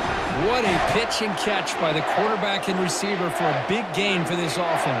 What a pitch and catch by the quarterback and receiver for a big gain for this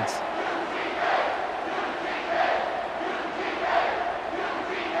offense.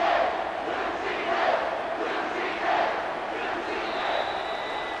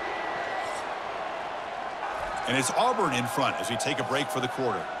 And it's Auburn in front as we take a break for the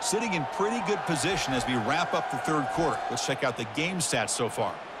quarter. Sitting in pretty good position as we wrap up the 3rd quarter. Let's check out the game stats so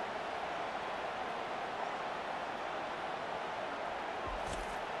far.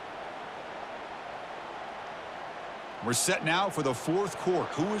 We're set now for the 4th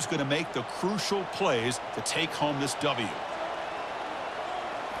quarter. Who is going to make the crucial plays to take home this W?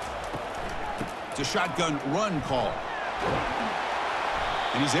 It's a shotgun run call.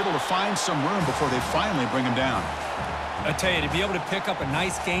 And he's able to find some room before they finally bring him down. I tell you, to be able to pick up a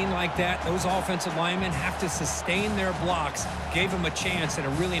nice gain like that, those offensive linemen have to sustain their blocks. Gave him a chance at a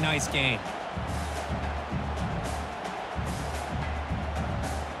really nice gain.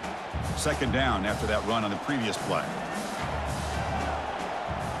 Second down after that run on the previous play.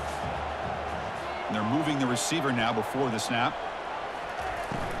 And they're moving the receiver now before the snap.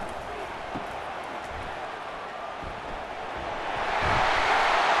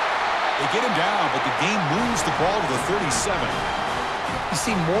 They get him down, but the game moves the ball to the 37. You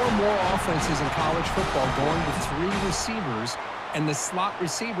see more and more offenses in college football going with 3 receivers, and the slot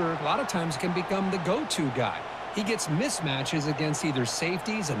receiver a lot of times can become the go-to guy. He gets mismatches against either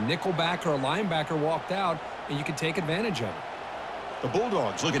safeties, a nickelback, or a linebacker walked out, and you can take advantage of it. The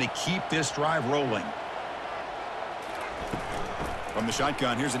Bulldogs looking to keep this drive rolling. From the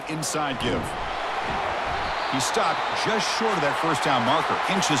shotgun, here's an inside give. He stopped just short of that first down marker,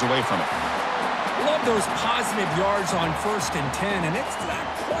 inches away from it. Love those positive yards on 1st and 10, and it's not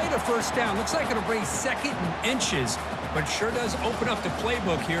quite a first down. Looks like it'll bring 2nd and inches, but sure does open up the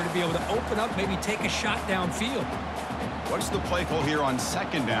playbook here to be able to open up, maybe take a shot downfield. What's the play call here on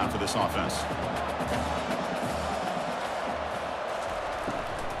 2nd down for this offense?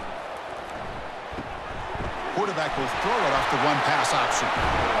 Quarterback will throw it off the run-pass option.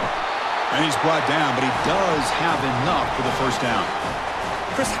 And he's brought down, but he does have enough for the first down.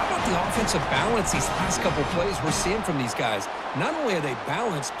 Chris, how about the offensive balance these last couple plays we're seeing from these guys? Not only are they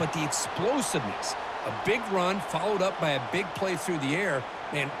balanced, but the explosiveness. A big run followed up by a big play through the air,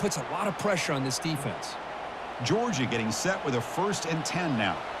 man, puts a lot of pressure on this defense. Georgia getting set with a 1st and 10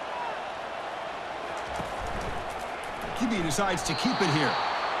 now. QB decides to keep it here.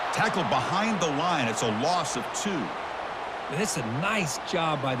 Tackled behind the line. It's a loss of 2. And it's a nice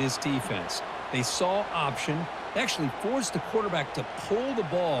job by this defense. They saw option. They actually forced the quarterback to pull the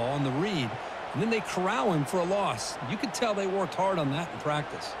ball on the read, and then they corral him for a loss. You could tell they worked hard on that in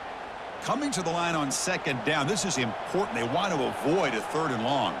practice. Coming to the line on 2nd down. This is important. They want to avoid a 3rd and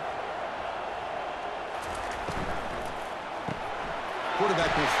long.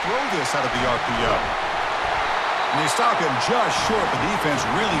 Quarterback will throw this out of the RPO. And they stop him just short. The defense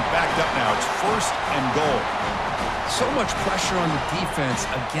really backed up now. It's 1st and goal. So much pressure on the defense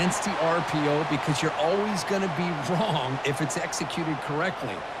against the RPO because you're always going to be wrong if it's executed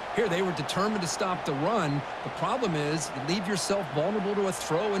correctly. Here, they were determined to stop the run. The problem is you leave yourself vulnerable to a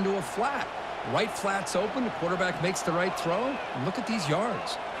throw into a flat. Right flat's open. The quarterback makes the right throw. And look at these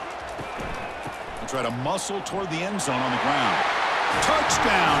yards. They try to muscle toward the end zone on the ground.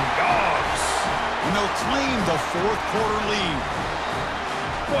 Touchdown, Dogs! And they'll claim the 4th quarter lead.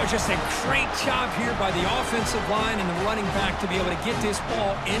 Boy, just a great job here by the offensive line and the running back to be able to get this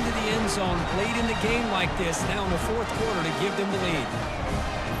ball into the end zone late in the game like this, now in the 4th quarter to give them the lead.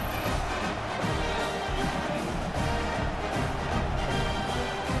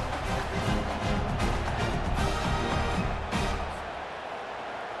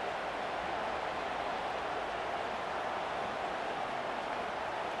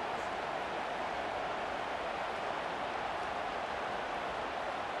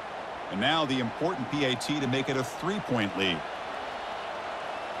 And now the important PAT to make it a 3-point lead.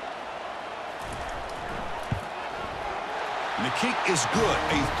 And the kick is good.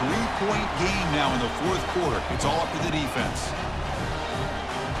 A 3-point game now in the 4th quarter. It's all up to the defense.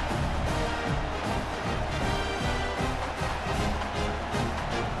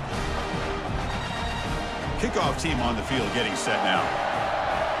 Kickoff team on the field getting set now.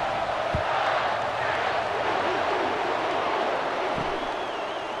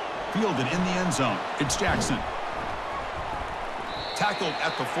 Fielded in the end zone. It's Jackson. tackled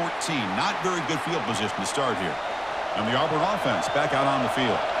at the 14. Not very good field position to start here. And the Auburn offense back out on the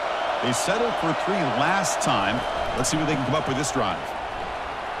field. They settled for 3 last time. Let's see what they can come up with this drive.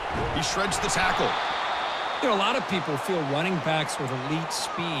 He shreds the tackle. You know, a lot of people feel running backs with elite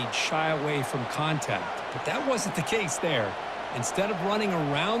speed shy away from contact, but that wasn't the case there. Instead of running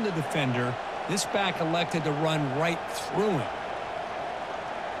around the defender, this back elected to run right through him.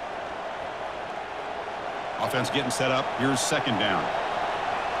 Offense getting set up. Here's second down.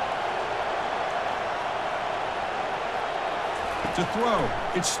 To throw,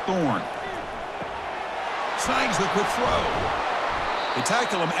 it's Thorne. Snags the quick throw. They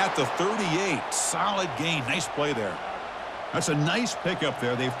tackle him at the 38. Solid gain. Nice play there. That's a nice pickup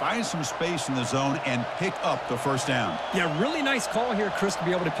there. They find some space in the zone and pick up the first down. Yeah, really nice call here, Chris, to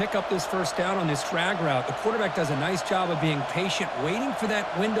be able to pick up this first down on this drag route. The quarterback does a nice job of being patient, waiting for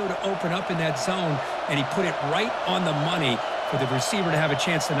that window to open up in that zone, and he put it right on the money for the receiver to have a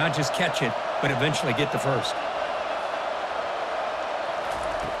chance to not just catch it, but eventually get the first.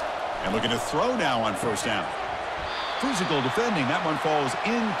 And looking to throw now on first down. Physical defending. That one falls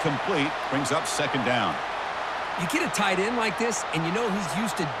incomplete. Brings up second down. You get a tight end like this, and you know he's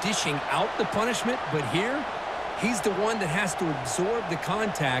used to dishing out the punishment, but here, he's the one that has to absorb the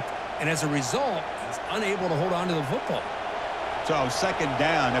contact, and as a result, he's unable to hold on to the football. So second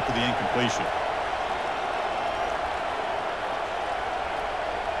down after the incompletion.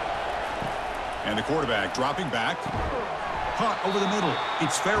 And the quarterback dropping back. Caught over the middle.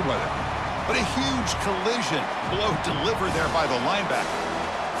 It's Fairweather. But a huge collision. Blow delivered there by the linebacker.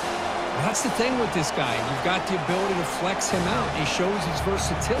 Well, that's the thing with this guy. You've got the ability to flex him out. He shows his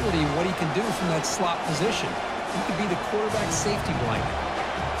versatility, what he can do from that slot position. He could be the quarterback safety blanket.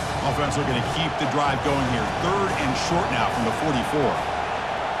 Offense looking to keep the drive going here. 3rd and short now from the 44.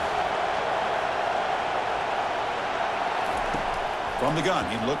 From the gun,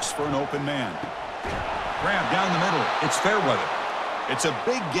 he looks for an open man. Grab down the middle. It's Fairweather. It's a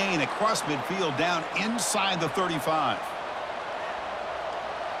big gain across midfield down inside the 35.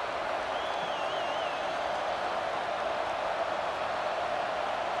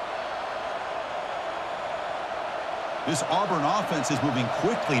 This Auburn offense is moving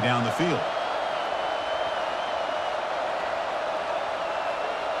quickly down the field.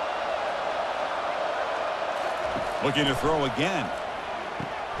 Looking to throw again.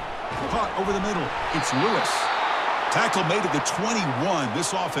 Caught over the middle. It's Lewis. Tackle made at the 21.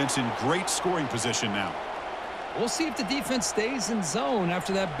 This offense in great scoring position now. We'll see if the defense stays in zone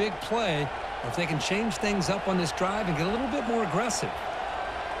after that big play, or if they can change things up on this drive and get a little bit more aggressive.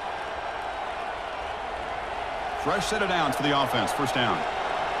 Fresh set of downs for the offense. First down.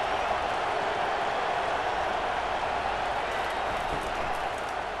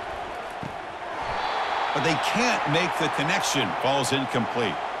 But they can't make the connection. Ball's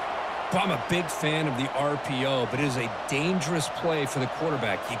incomplete. Well, I'm a big fan of the RPO, but it is a dangerous play for the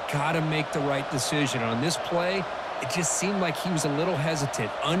quarterback. You got to make the right decision. On this play, it just seemed like he was a little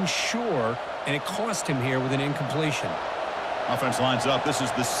hesitant, unsure, and it cost him here with an incompletion. Offense lines up. This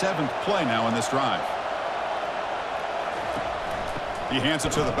is the 7th play now in this drive. He hands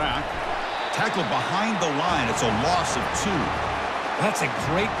it to the back. Tackled behind the line. It's a loss of 2. That's a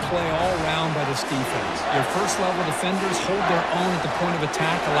great play all around by this defense. Your first-level defenders hold their own at the point of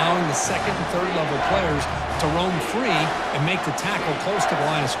attack, allowing the second and third-level players to roam free and make the tackle close to the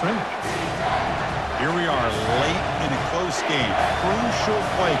line of scrimmage. Here we are late in a close game. Crucial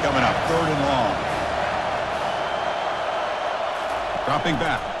play coming up, 3rd and long. Dropping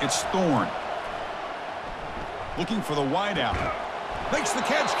back, it's Thorne. Looking for the wideout. Makes the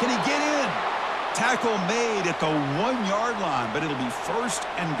catch. Can he get in? Tackle made at the 1-yard line, but it'll be 1st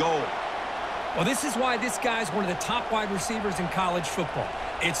and goal. Well, this is why this guy's one of the top wide receivers in college football.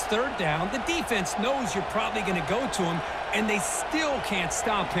 It's 3rd down. The defense knows you're probably going to go to him, and they still can't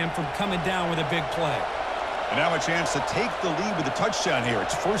stop him from coming down with a big play. And now a chance to take the lead with a touchdown here.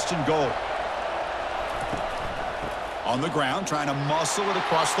 It's 1st and goal. On the ground, trying to muscle it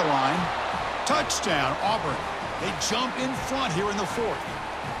across the line. Touchdown, Auburn. They jump in front here in the 4th.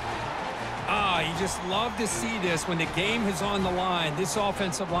 You just love to see this when the game is on the line. This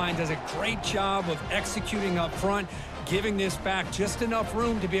offensive line does a great job of executing up front, giving this back just enough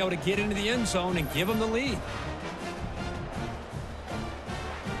room to be able to get into the end zone and give them the lead.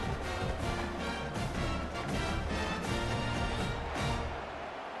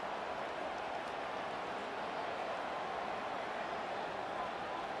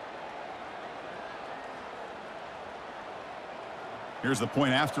 Here's the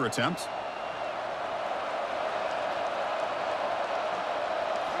point after attempt.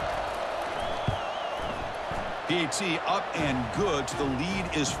 PAT up and good. The lead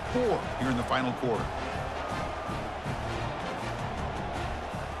is 4 here in the final quarter.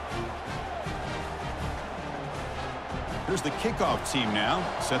 Here's the kickoff team now,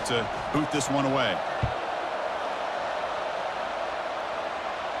 set to boot this one away.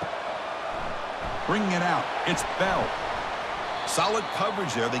 Bringing it out, it's Bell. Solid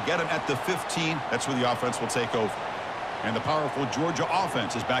coverage there. They get him at the 15. That's where the offense will take over. And the powerful Georgia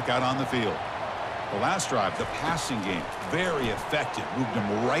offense is back out on the field. The last drive, the passing game, very effective. Moved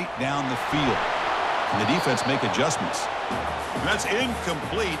him right down the field. And the defense make adjustments. And that's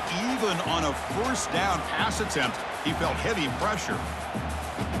incomplete. Even on a first down pass attempt, he felt heavy pressure.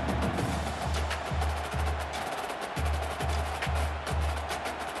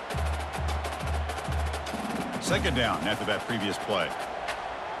 Second down after that previous play.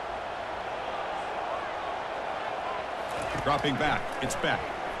 Dropping back, it's Beck.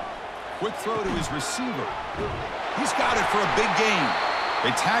 Quick throw to his receiver. He's got it for a big gain. They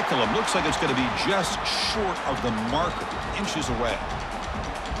tackle him. Looks like it's going to be just short of the marker, inches away.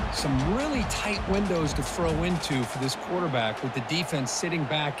 Some really tight windows to throw into for this quarterback with the defense sitting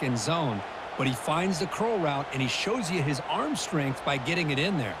back in zone. But he finds the curl route, and he shows you his arm strength by getting it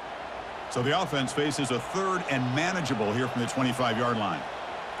in there. So the offense faces a 3rd and manageable here from the 25-yard line.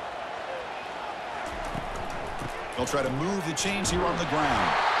 They'll try to move the chains here on the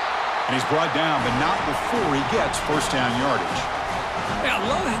ground. And he's brought down, but not before he gets first down yardage. Yeah, I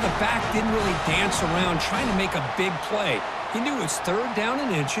love how the back didn't really dance around trying to make a big play. He knew it's 3rd down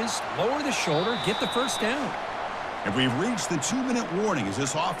in inches, lower the shoulder, get the first down. And we've reached the 2-minute warning as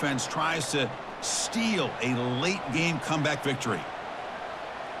this offense tries to steal a late-game comeback victory.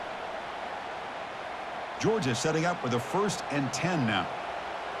 Georgia setting up with a 1st and 10 now.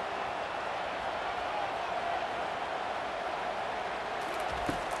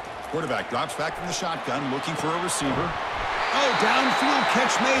 Quarterback drops back from the shotgun, looking for a receiver. Oh, downfield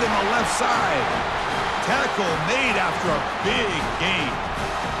catch made on the left side. Tackle made after a big gain.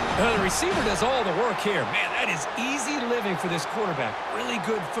 The receiver does all the work here. Man, that is easy living for this quarterback. Really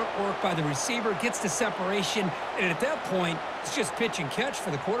good footwork by the receiver, gets the separation, and at that point, it's just pitch and catch for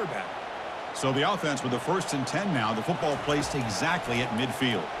the quarterback. So the offense with the 1st and 10 now, the football placed exactly at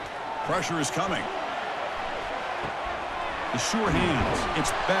midfield. Pressure is coming. The sure hands,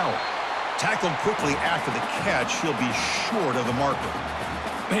 it's Bell. Tackled quickly after the catch, he'll be short of the marker.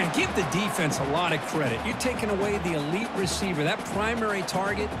 Man, give the defense a lot of credit. You're taking away the elite receiver. That primary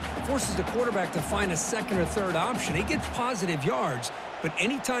target forces the quarterback to find a 2nd or 3rd option. He gets positive yards, but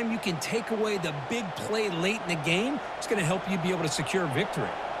anytime you can take away the big play late in the game, it's going to help you be able to secure victory.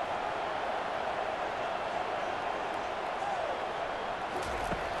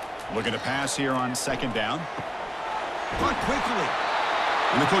 Looking to pass here on 2nd down. Caught quickly.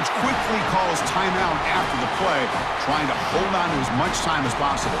 And the coach quickly calls timeout after the play, trying to hold on to as much time as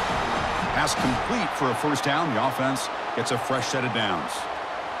possible. Pass complete for a first down. The offense gets a fresh set of downs.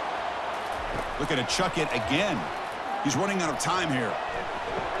 Looking to chuck it again. He's running out of time here.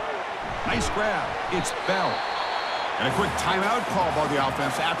 Nice grab. It's Bell. And a quick timeout call by the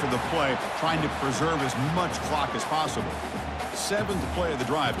offense after the play, trying to preserve as much clock as possible. 7th play of the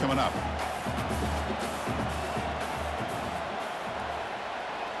drive coming up.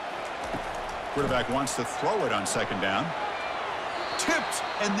 Quarterback wants to throw it on 2nd down. Tipped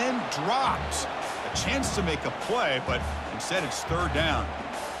and then dropped. A chance to make a play, but instead it's 3rd down.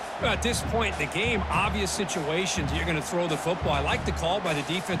 At this point in the game, obvious situations, you're going to throw the football. I like the call by the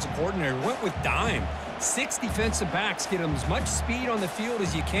defensive coordinator. Went with dime. 6 defensive backs, get them as much speed on the field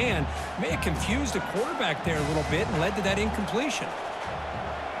as you can. May have confused the quarterback there a little bit and led to that incompletion.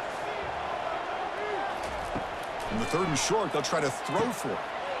 In the 3rd and short, they'll try to throw for it.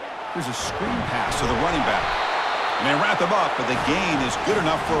 Here's a screen pass to the running back. And they wrap him up, but the gain is good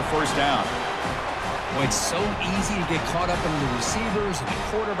enough for a first down. Well, it's so easy to get caught up in the receivers and the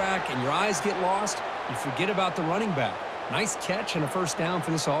quarterback, and your eyes get lost. You forget about the running back. Nice catch and a first down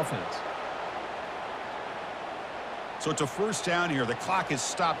for this offense. So it's a first down here. The clock is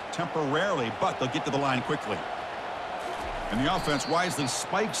stopped temporarily, but they'll get to the line quickly. And the offense wisely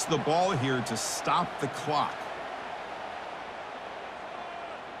spikes the ball here to stop the clock.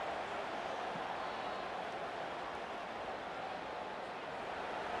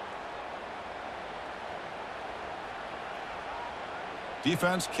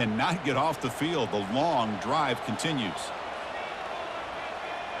 Defense cannot get off the field. The long drive continues.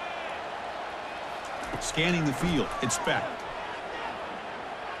 Scanning the field, it's Beck.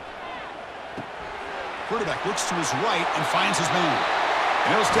 Quarterback looks to his right and finds his man.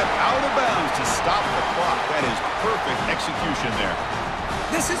 And he'll step out of bounds to stop the clock. That is perfect execution there.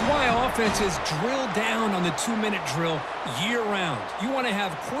 This is why offenses drill down on the 2-minute drill year-round. You want to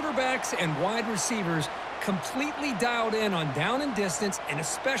have quarterbacks and wide receivers completely dialed in on down and distance, and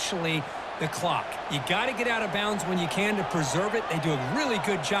especially the clock. You got to get out of bounds when you can to preserve it. They do a really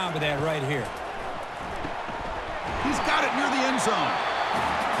good job of that right here. He's got it near the end zone.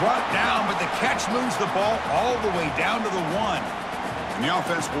 Brought down, but the catch moves the ball all the way down to the 1. And the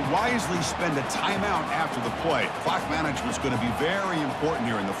offense will wisely spend a timeout after the play. Clock management is going to be very important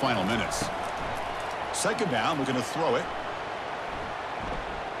here in the final minutes. Second down, we're going to throw it.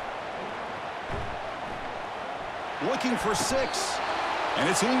 Looking for 6. And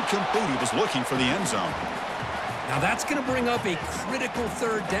it's incomplete. He was looking for the end zone. Now that's going to bring up a critical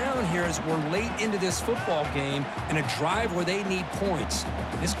third down here as we're late into this football game in a drive where they need points.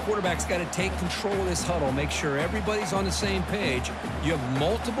 This quarterback's got to take control of this huddle, make sure everybody's on the same page. You have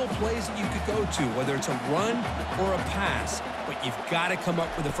multiple plays that you could go to, whether it's a run or a pass, but you've got to come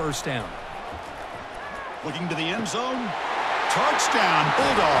up with a first down. Looking to the end zone. Touchdown,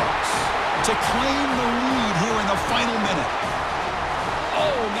 Bulldogs, to claim the lead here in the final minute.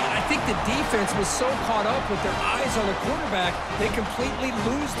 Oh, man, I think the defense was so caught up with their eyes on the quarterback, they completely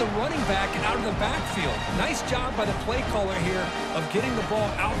lose the running back and out of the backfield. Nice job by the play caller here of getting the ball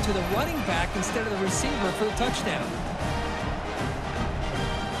out to the running back instead of the receiver for the touchdown.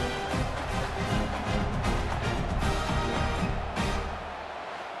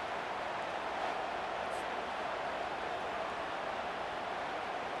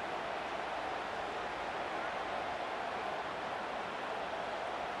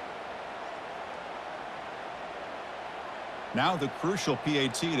 Now the crucial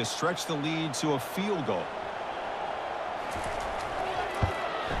PAT to stretch the lead to a field goal.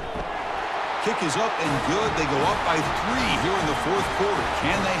 Kick is up and good. They go up by 3 here in the fourth quarter.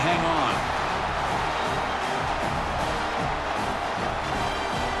 Can they hang on?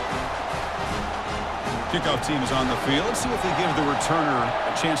 Kickoff team is on the field. Let's see if they give the returner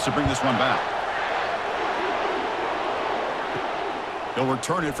a chance to bring this one back. They'll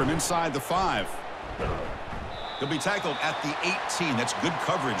return it from inside the 5. He'll be tackled at the 18. That's good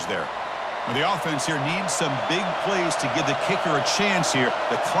coverage there. Well, the offense here needs some big plays to give the kicker a chance here.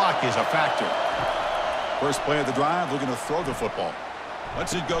 The clock is a factor. First play of the drive, looking to throw the football.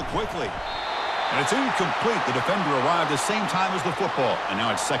 Lets it go quickly. And it's incomplete. The defender arrived the same time as the football. And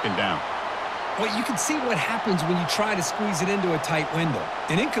now it's second down. Well, you can see what happens when you try to squeeze it into a tight window.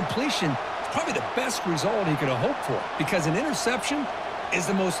 An incompletion is probably the best result he could have hoped for, because an interception is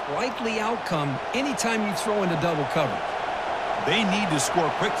the most likely outcome anytime you throw into double cover. They need to score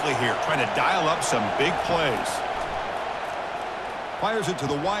quickly here, trying to dial up some big plays. Fires it to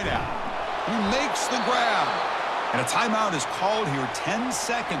the wideout. He makes the grab. And a timeout is called here. 10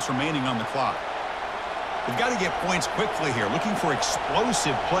 seconds remaining on the clock. They've got to get points quickly here, looking for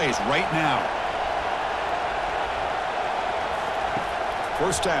explosive plays right now.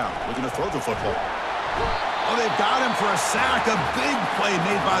 First down, looking to throw the football. Oh, they've got him for a sack. A big play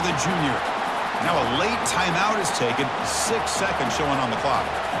made by the junior. Now a late timeout is taken. 6 seconds showing on the clock.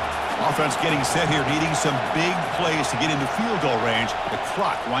 Offense getting set here, needing some big plays to get into field goal range. The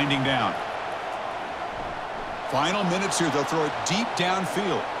clock winding down. Final minutes here. They'll throw it deep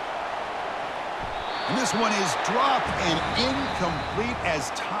downfield. And this one is dropped and incomplete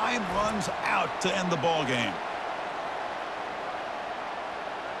as time runs out to end the ball game.